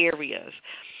these areas.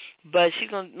 But she's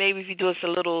going to, maybe if you do us a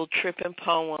little tripping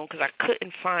poem, because I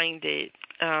couldn't find it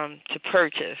to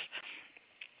purchase.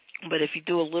 But if you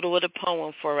do a little of the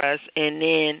poem for us and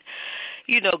then,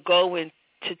 go into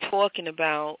talking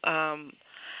about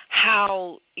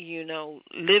how,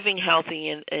 living healthy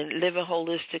and living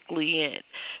holistically and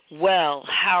well,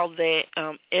 how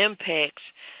that impacts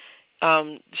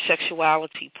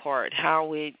sexuality part,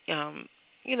 how it,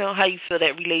 how you feel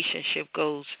that relationship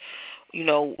goes,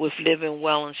 with living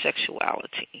well and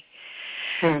sexuality.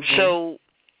 So,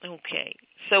 okay.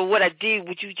 So what I did,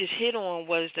 what you just hit on,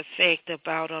 was the fact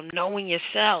about knowing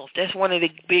yourself. That's one of the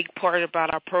big part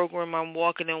about our program, I'm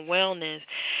Walking in Wellness.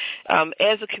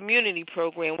 As a community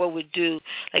program, what we do,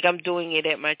 like I'm doing it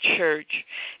at my church,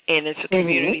 and it's a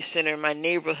community center in my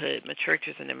neighborhood. My church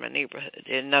isn't in my neighborhood,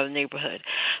 in another neighborhood.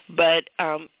 But,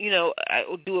 I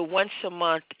will do it once a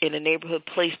month in a neighborhood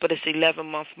place, but it's an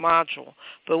 11-month module.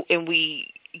 And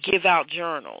we give out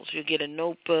journals. You get a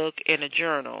notebook and a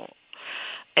journal.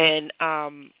 And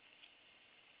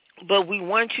but we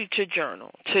want you to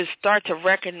journal, to start to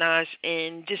recognize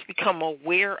and just become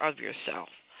aware of yourself.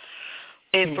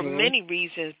 And for many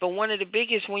reasons, but one of the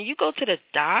biggest, when you go to the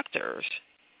doctors,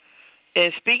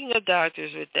 and speaking of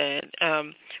doctors with that,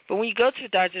 but when you go to the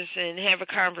doctors and have a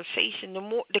conversation,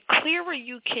 the clearer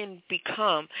you can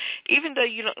become, even though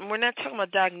we're not talking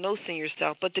about diagnosing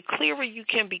yourself, but the clearer you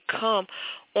can become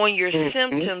on your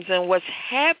symptoms and what's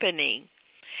happening.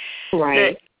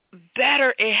 Right.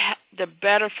 The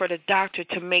better for the doctor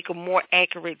to make a more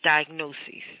accurate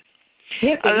diagnosis.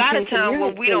 Yeah, a lot of times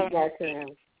what we don't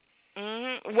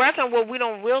what we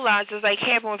don't realize is like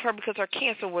happened with her because her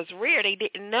cancer was rare. They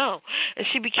didn't know, and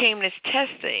she became this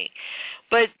testing.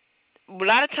 But a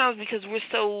lot of times because we're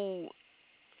so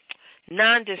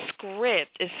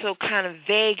nondescript, it's so kind of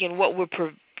vague in what we're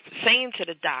saying to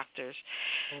the doctors,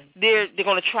 they're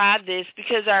going to try this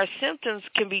because our symptoms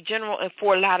can be general and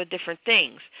for a lot of different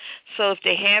things. So if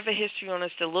they have a history on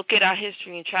us, to look at our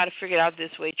history and try to figure it out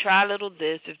this way. Try a little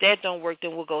this. If that don't work,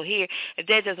 then we'll go here. If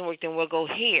that doesn't work, then we'll go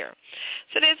here.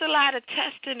 So there's a lot of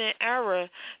testing and error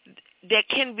that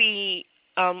can be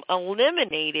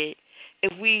eliminated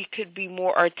if we could be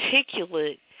more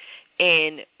articulate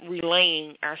and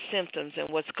relaying our symptoms and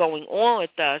what's going on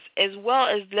with us, as well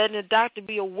as letting the doctor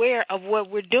be aware of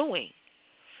what we're doing.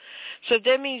 So if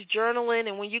that means journaling,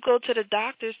 and when you go to the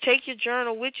doctors, take your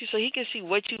journal with you so he can see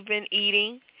what you've been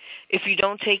eating, if you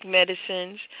don't take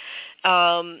medicines,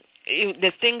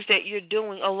 the things that you're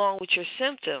doing along with your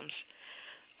symptoms.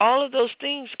 All of those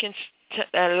things can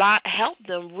help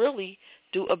them really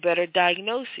do a better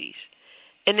diagnosis.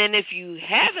 And then if you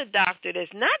have a doctor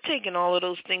that's not taking all of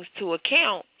those things to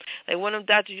account, like one of them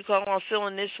doctors you call, I'm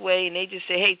feeling this way, and they just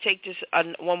say, hey, take this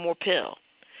one more pill.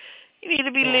 You need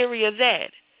to be leery of that.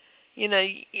 You know,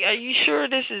 are you sure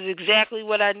this is exactly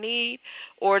what I need?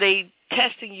 Or are they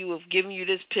testing you of giving you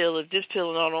this pill? If this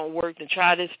pill don't work, then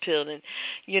try this pill. And,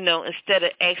 you know, instead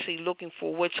of actually looking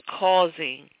for what's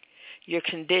causing your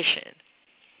condition.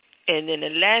 And then the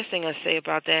last thing I say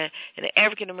about that, in the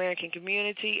African-American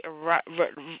community,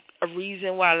 a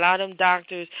reason why a lot of them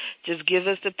doctors just give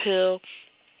us the pill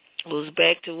goes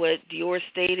back to what Dior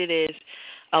stated is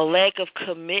a lack of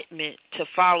commitment to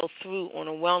follow through on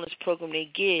a wellness program they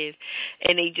give,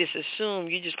 and they just assume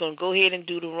you're just going to go ahead and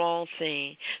do the wrong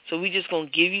thing. So we're just going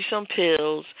to give you some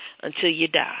pills until you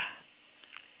die.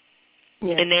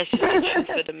 Yeah. And that's just the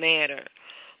truth of the matter.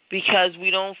 Because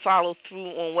we don't follow through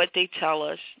on what they tell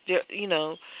us, you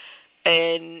know,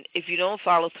 and if you don't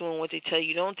follow through on what they tell you,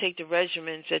 you don't take the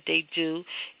regimens that they do,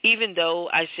 even though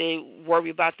I say worry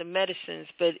about the medicines,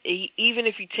 but even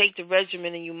if you take the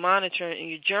regimen and you monitor and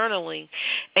you're journaling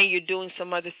and you're doing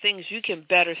some other things, you can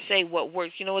better say what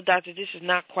works. You know what, doctor, this is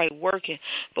not quite working.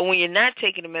 But when you're not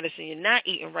taking the medicine, you're not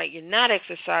eating right, you're not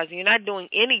exercising, you're not doing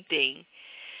anything,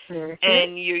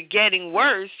 and you're getting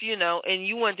worse, you know, and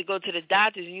you want to go to the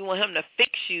doctors and you want him to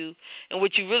fix you, and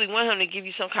what you really want him to give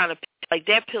you some kind of, like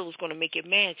that pill is going to make it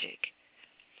magic.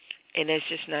 And that's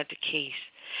just not the case.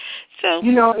 So,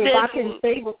 you know, if I can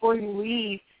say before you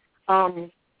leave,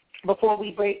 before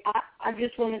we break, I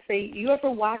just want to say, you ever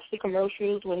watch the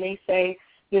commercials when they say,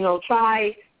 you know,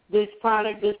 try this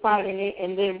product,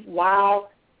 and then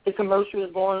while the commercial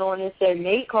is going on, it said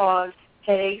may cause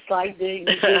headaches like this,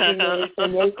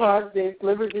 and may cause this,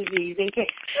 liver disease, and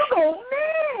cancer. You go,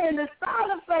 man, the side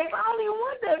effects, I don't even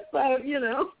want that stuff, you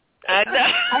know. I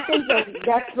know. I think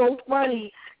that's so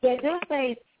funny that they're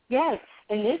saying, yes,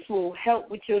 and this will help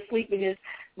with your sleepiness,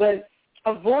 but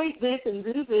avoid this and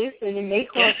do this, and it may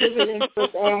cause liver disease,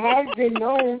 and has been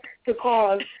known to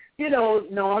cause, you know,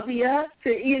 nausea,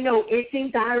 to, you know, itching,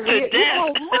 diarrhea.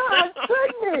 Oh, my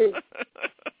goodness.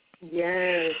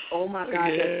 Yes. Oh, my God,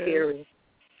 yes. That's scary.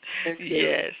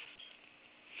 Yes.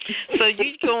 So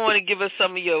you go on and give us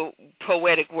some of your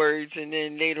poetic words, and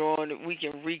then later on we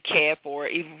can recap, or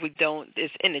even if we don't,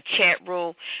 it's in the chat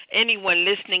room. Anyone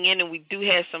listening in, and we do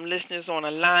have some listeners on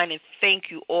the line, and thank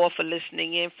you all for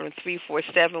listening in from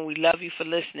 347. We love you for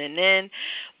listening in.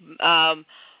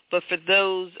 But for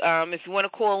those, if you want to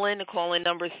call in, the call-in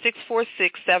number is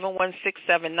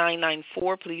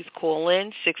 646-716-7994. Please call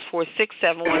in,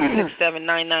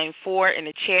 646-716-7994. And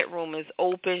the chat room is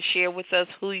open. Share with us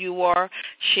who you are.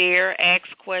 Share, ask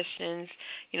questions,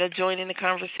 you know, join in the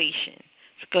conversation.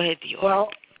 So go ahead, Dior. Well,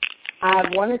 I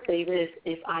want to say this,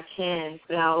 if I can,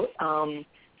 without,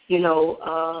 you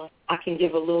know, I can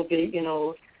give a little bit, you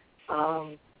know,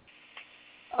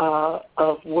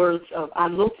 of words of, I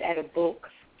looked at a book,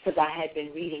 because I had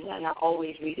been reading, and I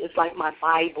always read. It's like my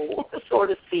Bible, so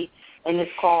to speak, and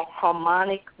it's called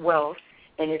Harmonic Wealth,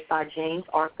 and it's by James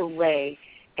Arthur Ray.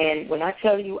 And when I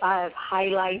tell you I have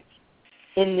highlights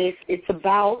in this, it's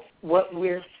about what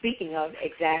we're speaking of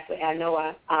exactly. I know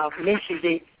I've mentioned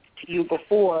it to you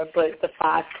before, but the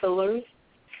 5 pillars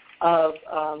of,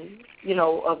 you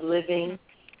know, of living,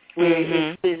 where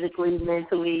it's physically,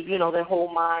 mentally, you know, the whole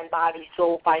mind, body,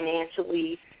 soul,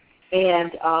 financially,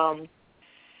 and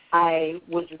I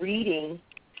was reading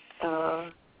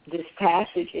this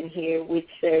passage in here which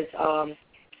says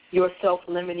your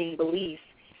self-limiting beliefs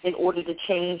in order to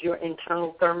change your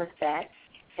internal thermostat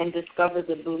and discover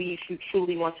the beliefs you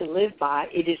truly want to live by.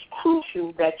 It is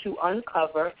crucial that you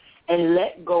uncover and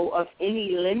let go of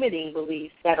any limiting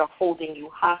beliefs that are holding you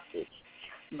hostage.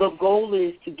 The goal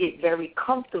is to get very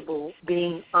comfortable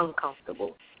being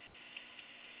uncomfortable.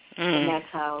 And that's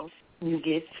how you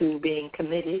get to being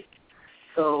committed.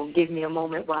 So give me a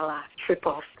moment while I trip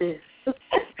off this.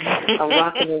 I'm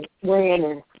rocking and swaying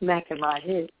and smacking my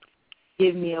head.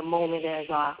 Give me a moment as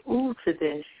I ooh to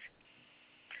this.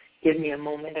 Give me a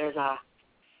moment as I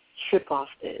trip off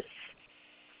this.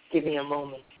 Give me a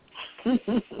moment.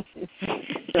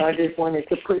 So I just wanted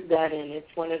to put that in.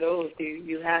 It's one of those.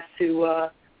 You have to,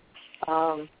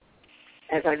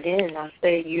 as again I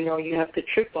say, you know, you have to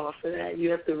trip off of that.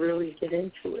 You have to really get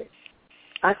into it.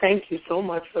 I thank you so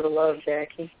much for the love,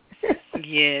 Jackie.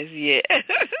 Yes, yeah.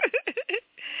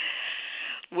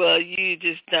 Well, you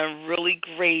just done really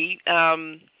great.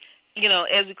 You know,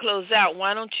 as we close out,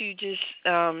 why don't you just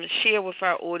share with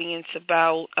our audience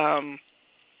about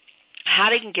how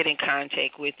they can get in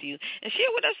contact with you, and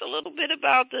share with us a little bit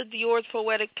about the Dior's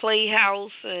Poetic Playhouse,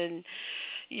 and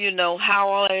you know, how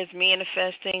all that is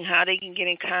manifesting, how they can get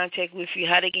in contact with you,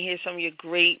 how they can hear some of your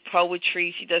great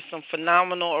poetry. She does some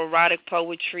phenomenal erotic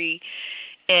poetry.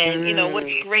 And, you know, what's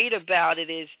great about it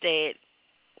is that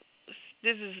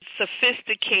this is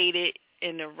sophisticated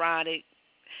and erotic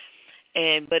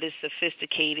but it's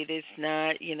sophisticated. It's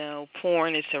not,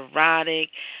 porn. It's erotic,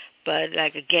 but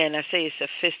like again, I say it's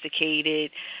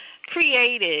sophisticated,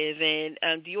 creative,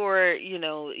 and Dior,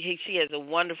 she has a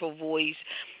wonderful voice.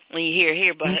 When you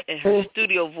hear but her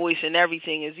studio voice and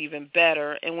everything is even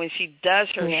better. And when she does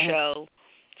her show,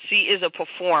 she is a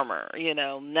performer,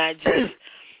 not just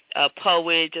a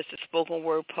poet, just a spoken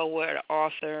word poet,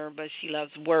 author, but she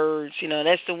loves words.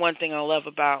 That's the one thing I love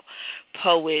about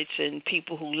poets and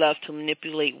people who love to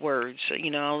manipulate words. I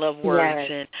love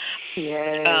words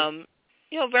and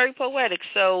very poetic.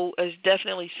 So it's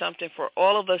definitely something for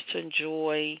all of us to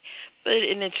enjoy.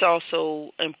 And it's also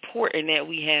important that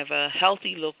we have a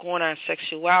healthy look on our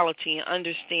sexuality and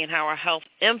understand how our health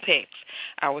impacts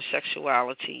our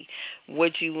sexuality.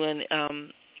 What you what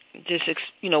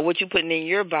you putting in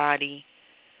your body,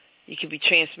 you could be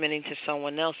transmitting to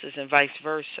someone else's, and vice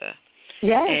versa.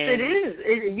 Yes, it is.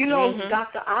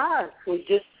 Dr. Oz was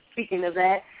just speaking of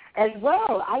that as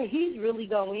well. He's really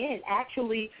going in.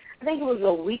 Actually, I think it was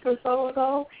a week or so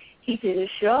ago, he did a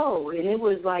show, and it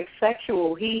was like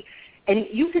sexual. And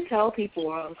you could tell people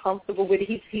are uncomfortable with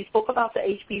it. He spoke about the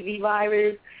HPV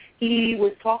virus. He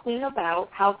was talking about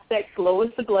how sex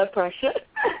lowers the blood pressure.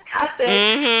 I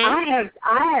said,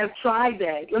 I have tried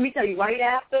that. Let me tell you,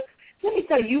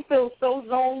 you feel so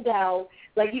zoned out,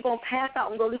 like you're going to pass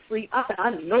out and go to sleep. I said, I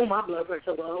know my blood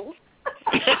pressure low.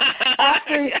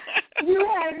 After you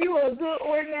have a good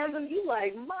orgasm, you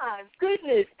like, my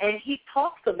goodness. And he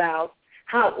talks about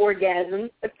how orgasms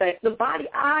affect the body.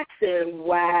 I said,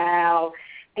 wow.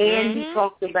 And he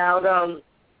talked about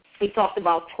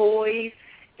toys.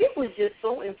 It was just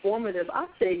so informative. I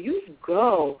said, you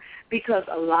go, because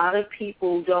a lot of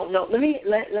people don't know. Let me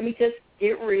just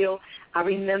get real. I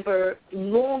remember a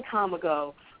long time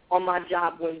ago on my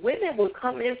job when women would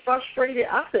come in frustrated.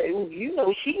 I said,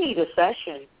 she needs a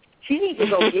session. She needs to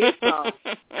go get some.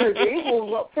 Because they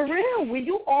will, for real, when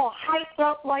you all hyped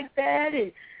up like that,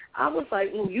 and I was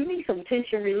like, you need some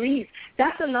tension release.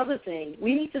 That's another thing.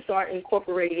 We need to start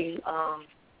incorporating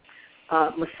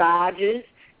massages.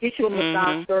 Get you a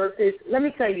massage therapist. Let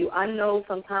me tell you, I know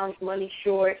sometimes money's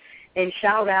short, and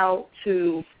shout out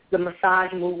to the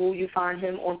Massage Mogul. You find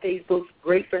him on Facebook,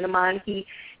 great friend of mine. He,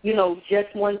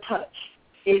 Just One Touch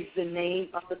is the name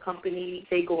of the company.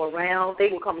 They go around. They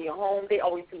will come to your home. They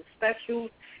always do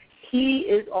specials. He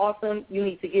is awesome. You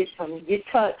need to get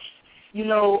touched.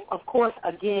 Of course,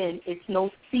 again, it's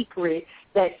no secret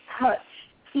that touch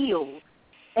heals,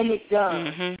 and it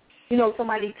does.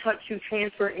 Somebody touch you,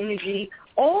 transfer energy.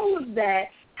 All of that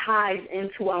ties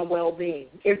into our well-being.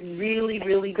 It really,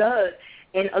 really does.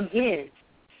 And again,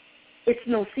 it's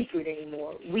no secret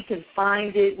anymore. We can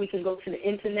find it. We can go to the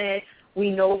internet.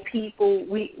 We know people.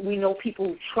 We know people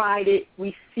who tried it.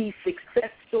 We see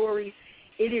success stories.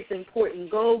 It is important.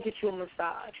 Go get you a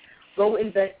massage. Go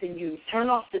invest in you. Turn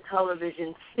off the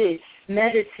television. Sit.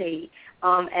 Meditate.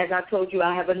 As I told you,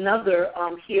 I have another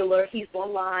healer. He's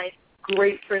online.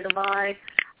 Great friend of mine,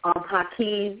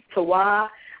 Hakeem Tawa.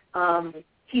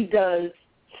 He does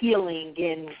healing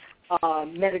and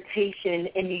meditation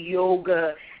and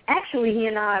yoga. Actually, he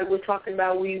and I were talking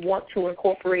about we want to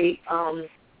incorporate a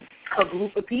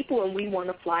group of people, and we want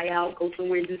to fly out, go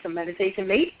somewhere and do some meditation,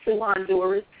 maybe to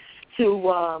Honduras, to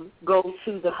go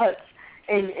to the huts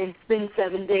and spend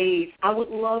 7 days. I would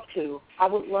love to.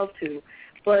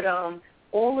 But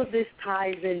all of this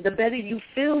ties in. The better you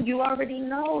feel, you already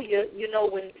know. You know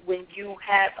when you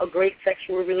have a great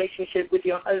sexual relationship with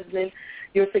your husband,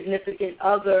 your significant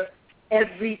other,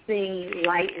 everything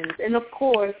lightens. And, of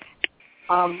course,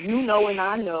 and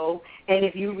I know, and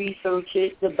if you research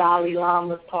it, the Dalai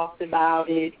Lama talked about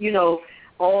it.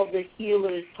 All the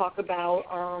healers talk about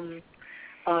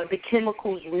the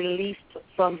chemicals released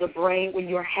from the brain when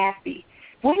you're happy.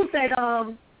 What was that,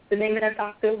 the name of that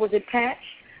doctor? Was it Patch?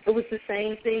 It was the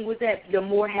same thing with that. The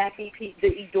more happy the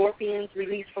endorphins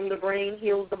released from the brain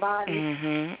heals the body.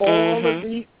 All of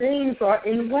these things are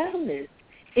in wellness.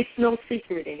 It's no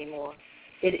secret anymore.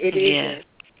 It isn't.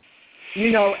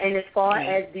 And as far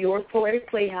as Dior's Poetic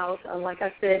Playhouse, like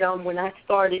I said, when I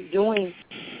started doing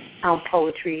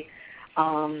poetry,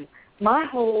 my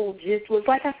whole gist was,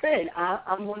 like I said,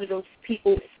 I'm one of those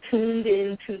people tuned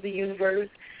into the universe,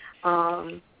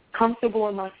 comfortable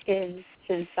in my skin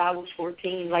since I was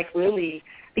 14, like really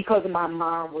because my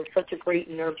mom was such a great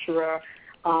nurturer.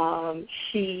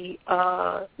 She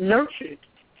nurtured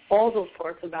all those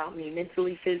parts about me,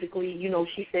 mentally, physically.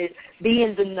 She said, be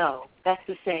in the know. That's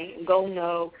the saying. Go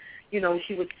know.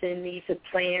 she would send me to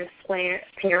Planned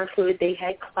Parenthood. They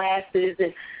had classes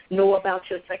and know about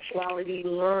your sexuality,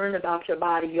 learn about your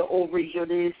body, your ovaries, your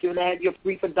this, your that, your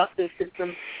reproductive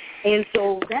system. And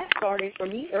so that started for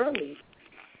me early.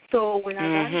 So when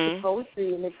I got into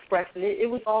poetry and expressing it, it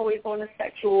was always on a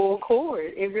sexual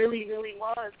chord. It really, really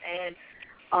was. And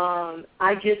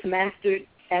I just mastered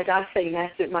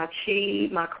my chi,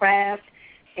 my craft,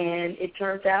 and it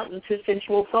turns out into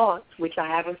Sensual Thoughts, which I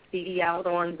have a CD out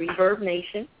on Reverb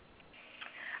Nation,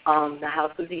 the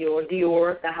House of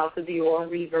Dior, the House of Dior,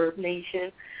 Reverb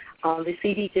Nation. The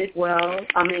CD did well.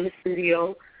 I'm in the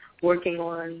studio working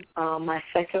on my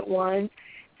second one,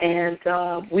 and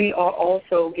we are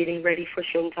also getting ready for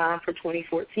Showtime for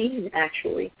 2014,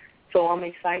 actually. So I'm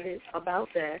excited about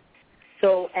that.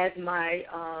 So as in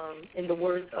the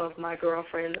words of my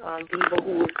girlfriend, Diva,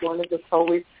 who is one of the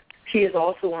poets, she is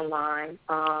also online,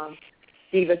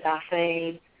 Diva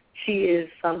Dafane. She is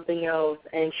something else,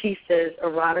 and she says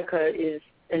erotica is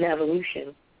an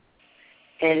evolution,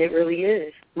 and it really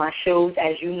is. My shows,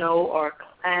 as you know, are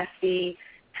classy,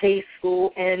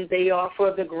 tasteful, and they are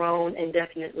for the grown and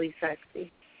definitely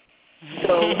sexy.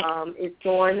 So it's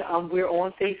on. We're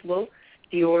on Facebook,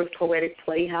 Dior's Poetic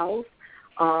Playhouse.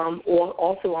 Or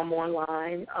also I'm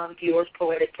online,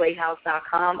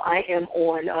 DiorsPoeticPlayhouse.com. I am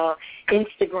on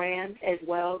Instagram as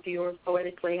well, Dior's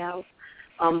Poetic Playhouse.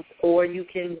 Or you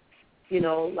can,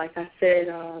 like I said,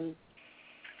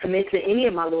 commit to any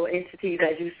of my little entities,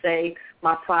 as you say,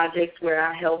 my projects where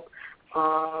I help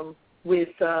with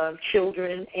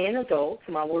children and adults,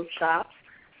 my workshops.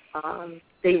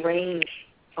 They range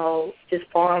just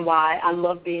far and wide. I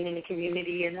love being in the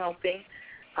community and helping.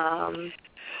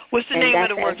 What's the name of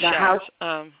the workshop?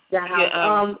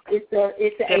 It's the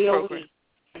AOE, program.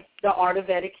 The Art of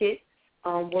Etiquette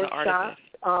workshop,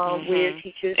 where it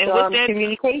teaches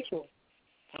communication.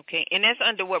 Okay, and that's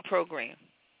under what program?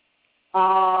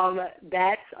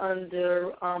 That's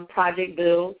under Project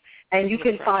Build, and you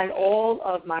can find all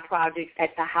of my projects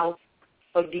at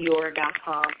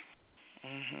thehouseofdior.com.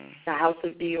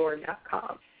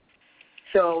 Thehouseofdior.com.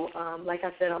 So, like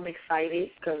I said, I'm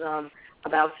excited because I'm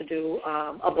about to do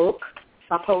a book.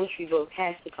 My poetry book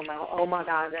has to come out. Oh, my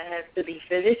God, that has to be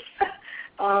finished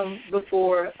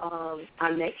before our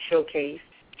next showcase,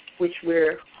 which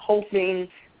we're hoping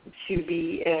to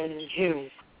be in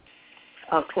June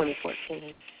of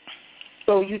 2014.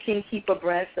 So you can keep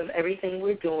abreast of everything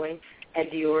we're doing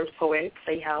at Dior's Poetic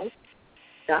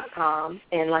Playhouse.com.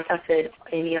 And like I said,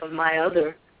 any of my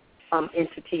other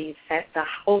entities at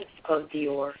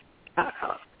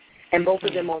thehouseofdior.com. And both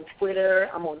of them on Twitter.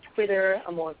 I'm on Twitter.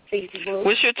 I'm on Facebook.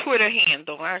 What's your Twitter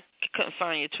handle? I couldn't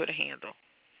find your Twitter handle.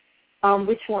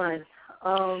 Which one?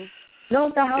 No,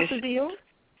 the House of Dior.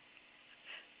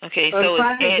 Okay, so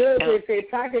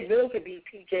Project Build could be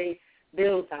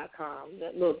PJBuild.com.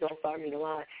 Look, don't start me to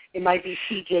lie. It might be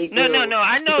PJ Build. No.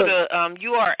 I know the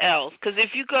URLs, because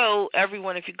if you go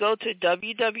to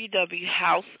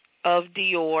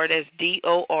www.houseofdior, that's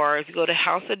DOR. If you go to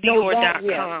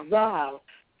houseofdior.com.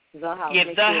 The House. Yeah,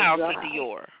 the House of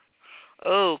Dior.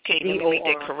 Okay, let me make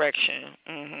that correction.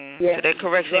 Yes, so that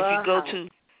correction, if you go to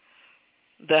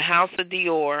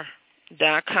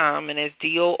thehouseofdior.com, and it's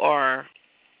DOR,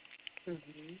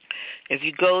 if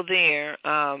you go there,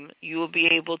 you will be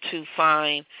able to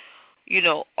find,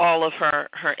 all of her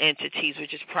entities,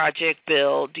 which is Project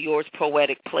Build, Dior's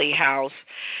Poetic Playhouse,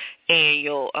 and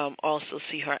you'll also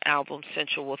see her album,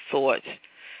 Sensual Thoughts,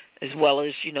 as well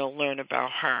as, learn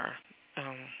about her.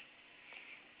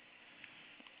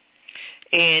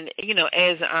 And,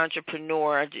 as an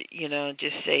entrepreneur,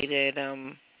 just say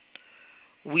that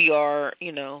we are,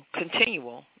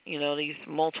 continual, these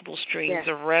multiple streams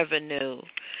of revenue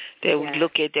that we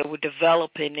look at, that we're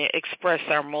developing, that express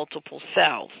our multiple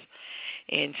selves.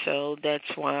 And so that's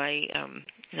why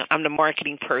I'm the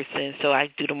marketing person, so I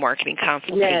do the marketing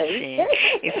consultation. Yes.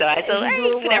 And so I thought,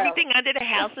 put everything under the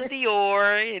House of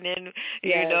Dior, and then,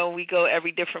 we go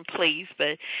every different place,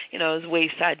 but, there's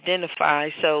ways to identify.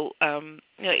 So,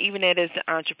 even that as an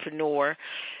entrepreneur,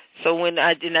 so when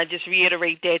I just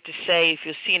reiterate that to say, if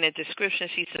you'll see in the description,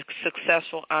 she's a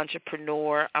successful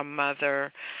entrepreneur, a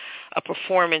mother, a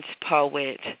performance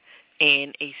poet,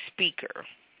 and a speaker.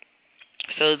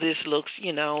 So this looks,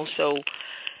 so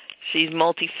she's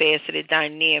multifaceted,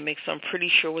 dynamic. So I'm pretty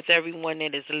sure with everyone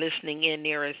that is listening in,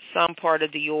 there is some part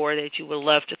of Dior that you would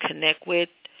love to connect with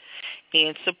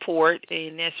and support.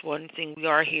 And that's one thing. We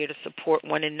are here to support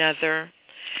one another.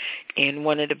 And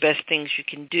one of the best things you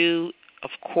can do, of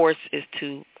course, is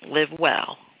to live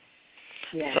well.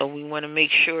 Yeah. So we want to make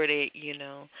sure that,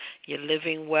 you're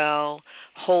living well,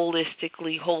 holistic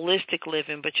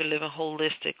living, but you're living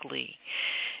holistically.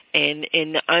 And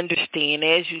understand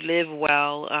as you live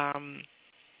well,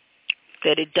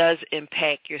 that it does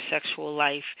impact your sexual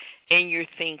life and your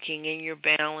thinking and your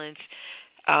balance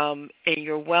and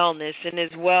your wellness, and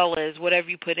as well as whatever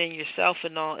you put in yourself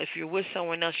and all. If you're with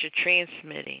someone else, you're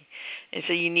transmitting. And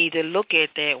so you need to look at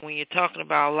that when you're talking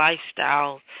about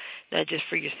lifestyle, not just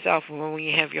for yourself, but when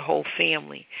you have your whole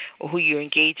family or who you're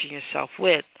engaging yourself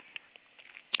with,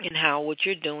 and how what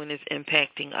you're doing is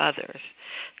impacting others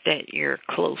that you're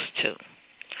close to.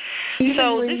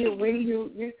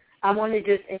 I want to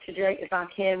just interject, if I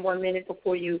can, 1 minute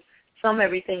before you sum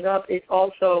everything up. It's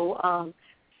also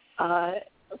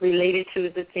related to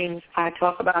the things I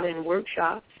talk about in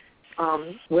workshops.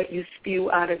 What you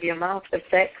spew out of your mouth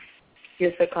affects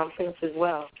your circumference as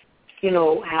well.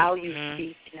 How you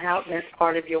speak and how that's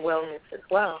part of your wellness as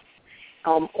well.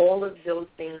 All of those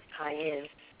things tie in.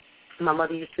 My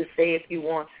mother used to say, if you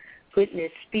want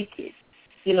goodness, speak it.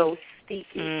 Speak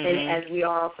it. And as we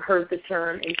all heard the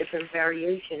term in different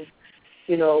variations,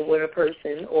 with a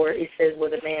person, or it says,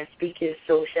 what a man speaketh,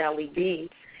 so shall he be.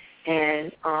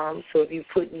 And so if you're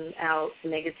putting out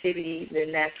negativity,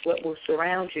 then that's what will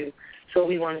surround you. So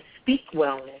we want to speak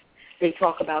wellness. They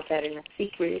talk about that in The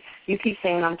Secret. You keep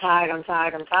saying, I'm tired, you're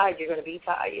going to be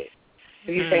tired.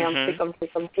 If you say, I'm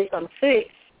sick,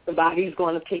 the body's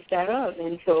going to pick that up.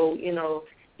 And so,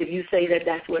 if you say that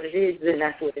that's what it is, then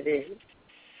that's what it is.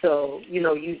 So,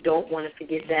 you don't want to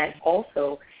forget that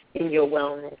also in your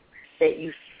wellness, that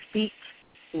you speak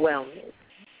wellness.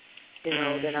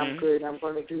 That I'm good, I'm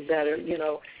going to do better,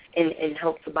 and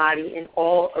help the body in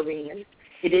all arenas.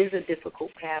 It is a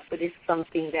difficult path, but it's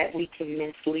something that we can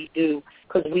mentally do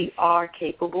because we are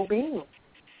capable beings,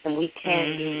 and we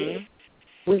can do this.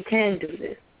 We can do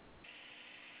this.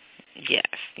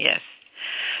 Yes.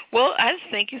 Well, I just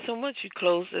thank you so much. You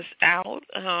closed us out.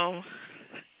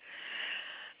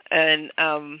 And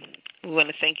we want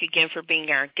to thank you again for being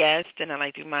our guest. And I'd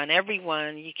like to remind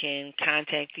everyone you can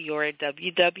contact Dior at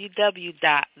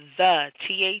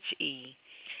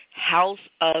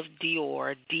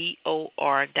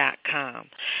www.thehouseofdior.com.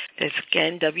 That's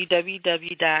again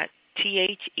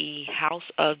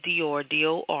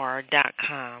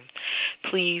www.thehouseofdior.com.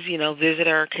 Please, visit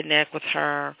her, connect with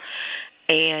her.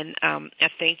 And I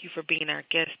thank you for being our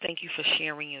guest. Thank you for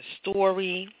sharing your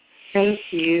story. Thank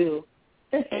you.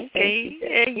 Okay,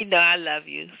 and I love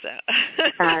you. So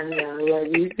I love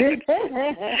you.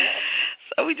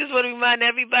 So we just want to remind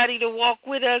everybody to walk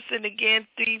with us. And again,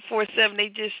 347, they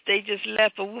just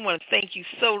left, but we want to thank you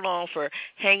so long for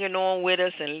hanging on with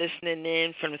us and listening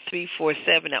in from the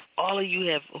 347. And all of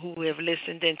you who have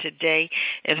listened in today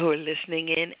and who are listening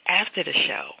in after the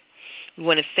show. We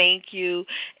want to thank you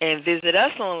and visit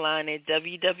us online at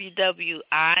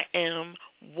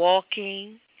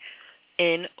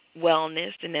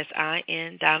www.IamWalkingInWellness,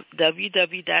 and that's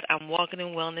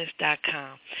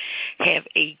www.IamWalkingInWellness.com. Have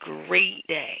a great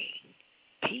day.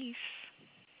 Peace.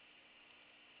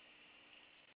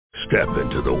 Step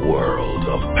into the world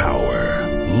of power,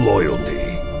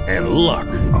 loyalty, and luck.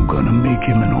 I'm going to make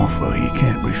him an offer he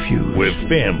can't refuse. With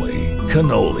family,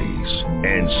 cannolis,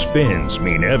 and spins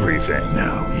mean everything.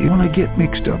 Now, you want to get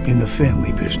mixed up in the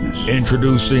family business.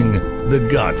 Introducing The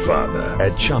Godfather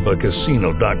at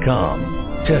ChumbaCasino.com.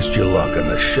 Test your luck in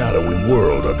the shadowy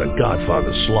world of The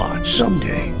Godfather slot.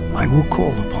 Someday, I will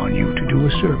call upon you to do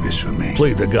a service for me.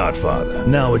 Play The Godfather,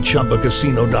 now at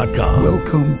ChumbaCasino.com.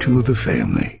 Welcome to the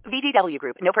family. VGW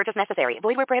Group. No purchase necessary.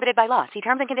 Void where prohibited by law. See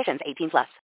terms and conditions. 18+.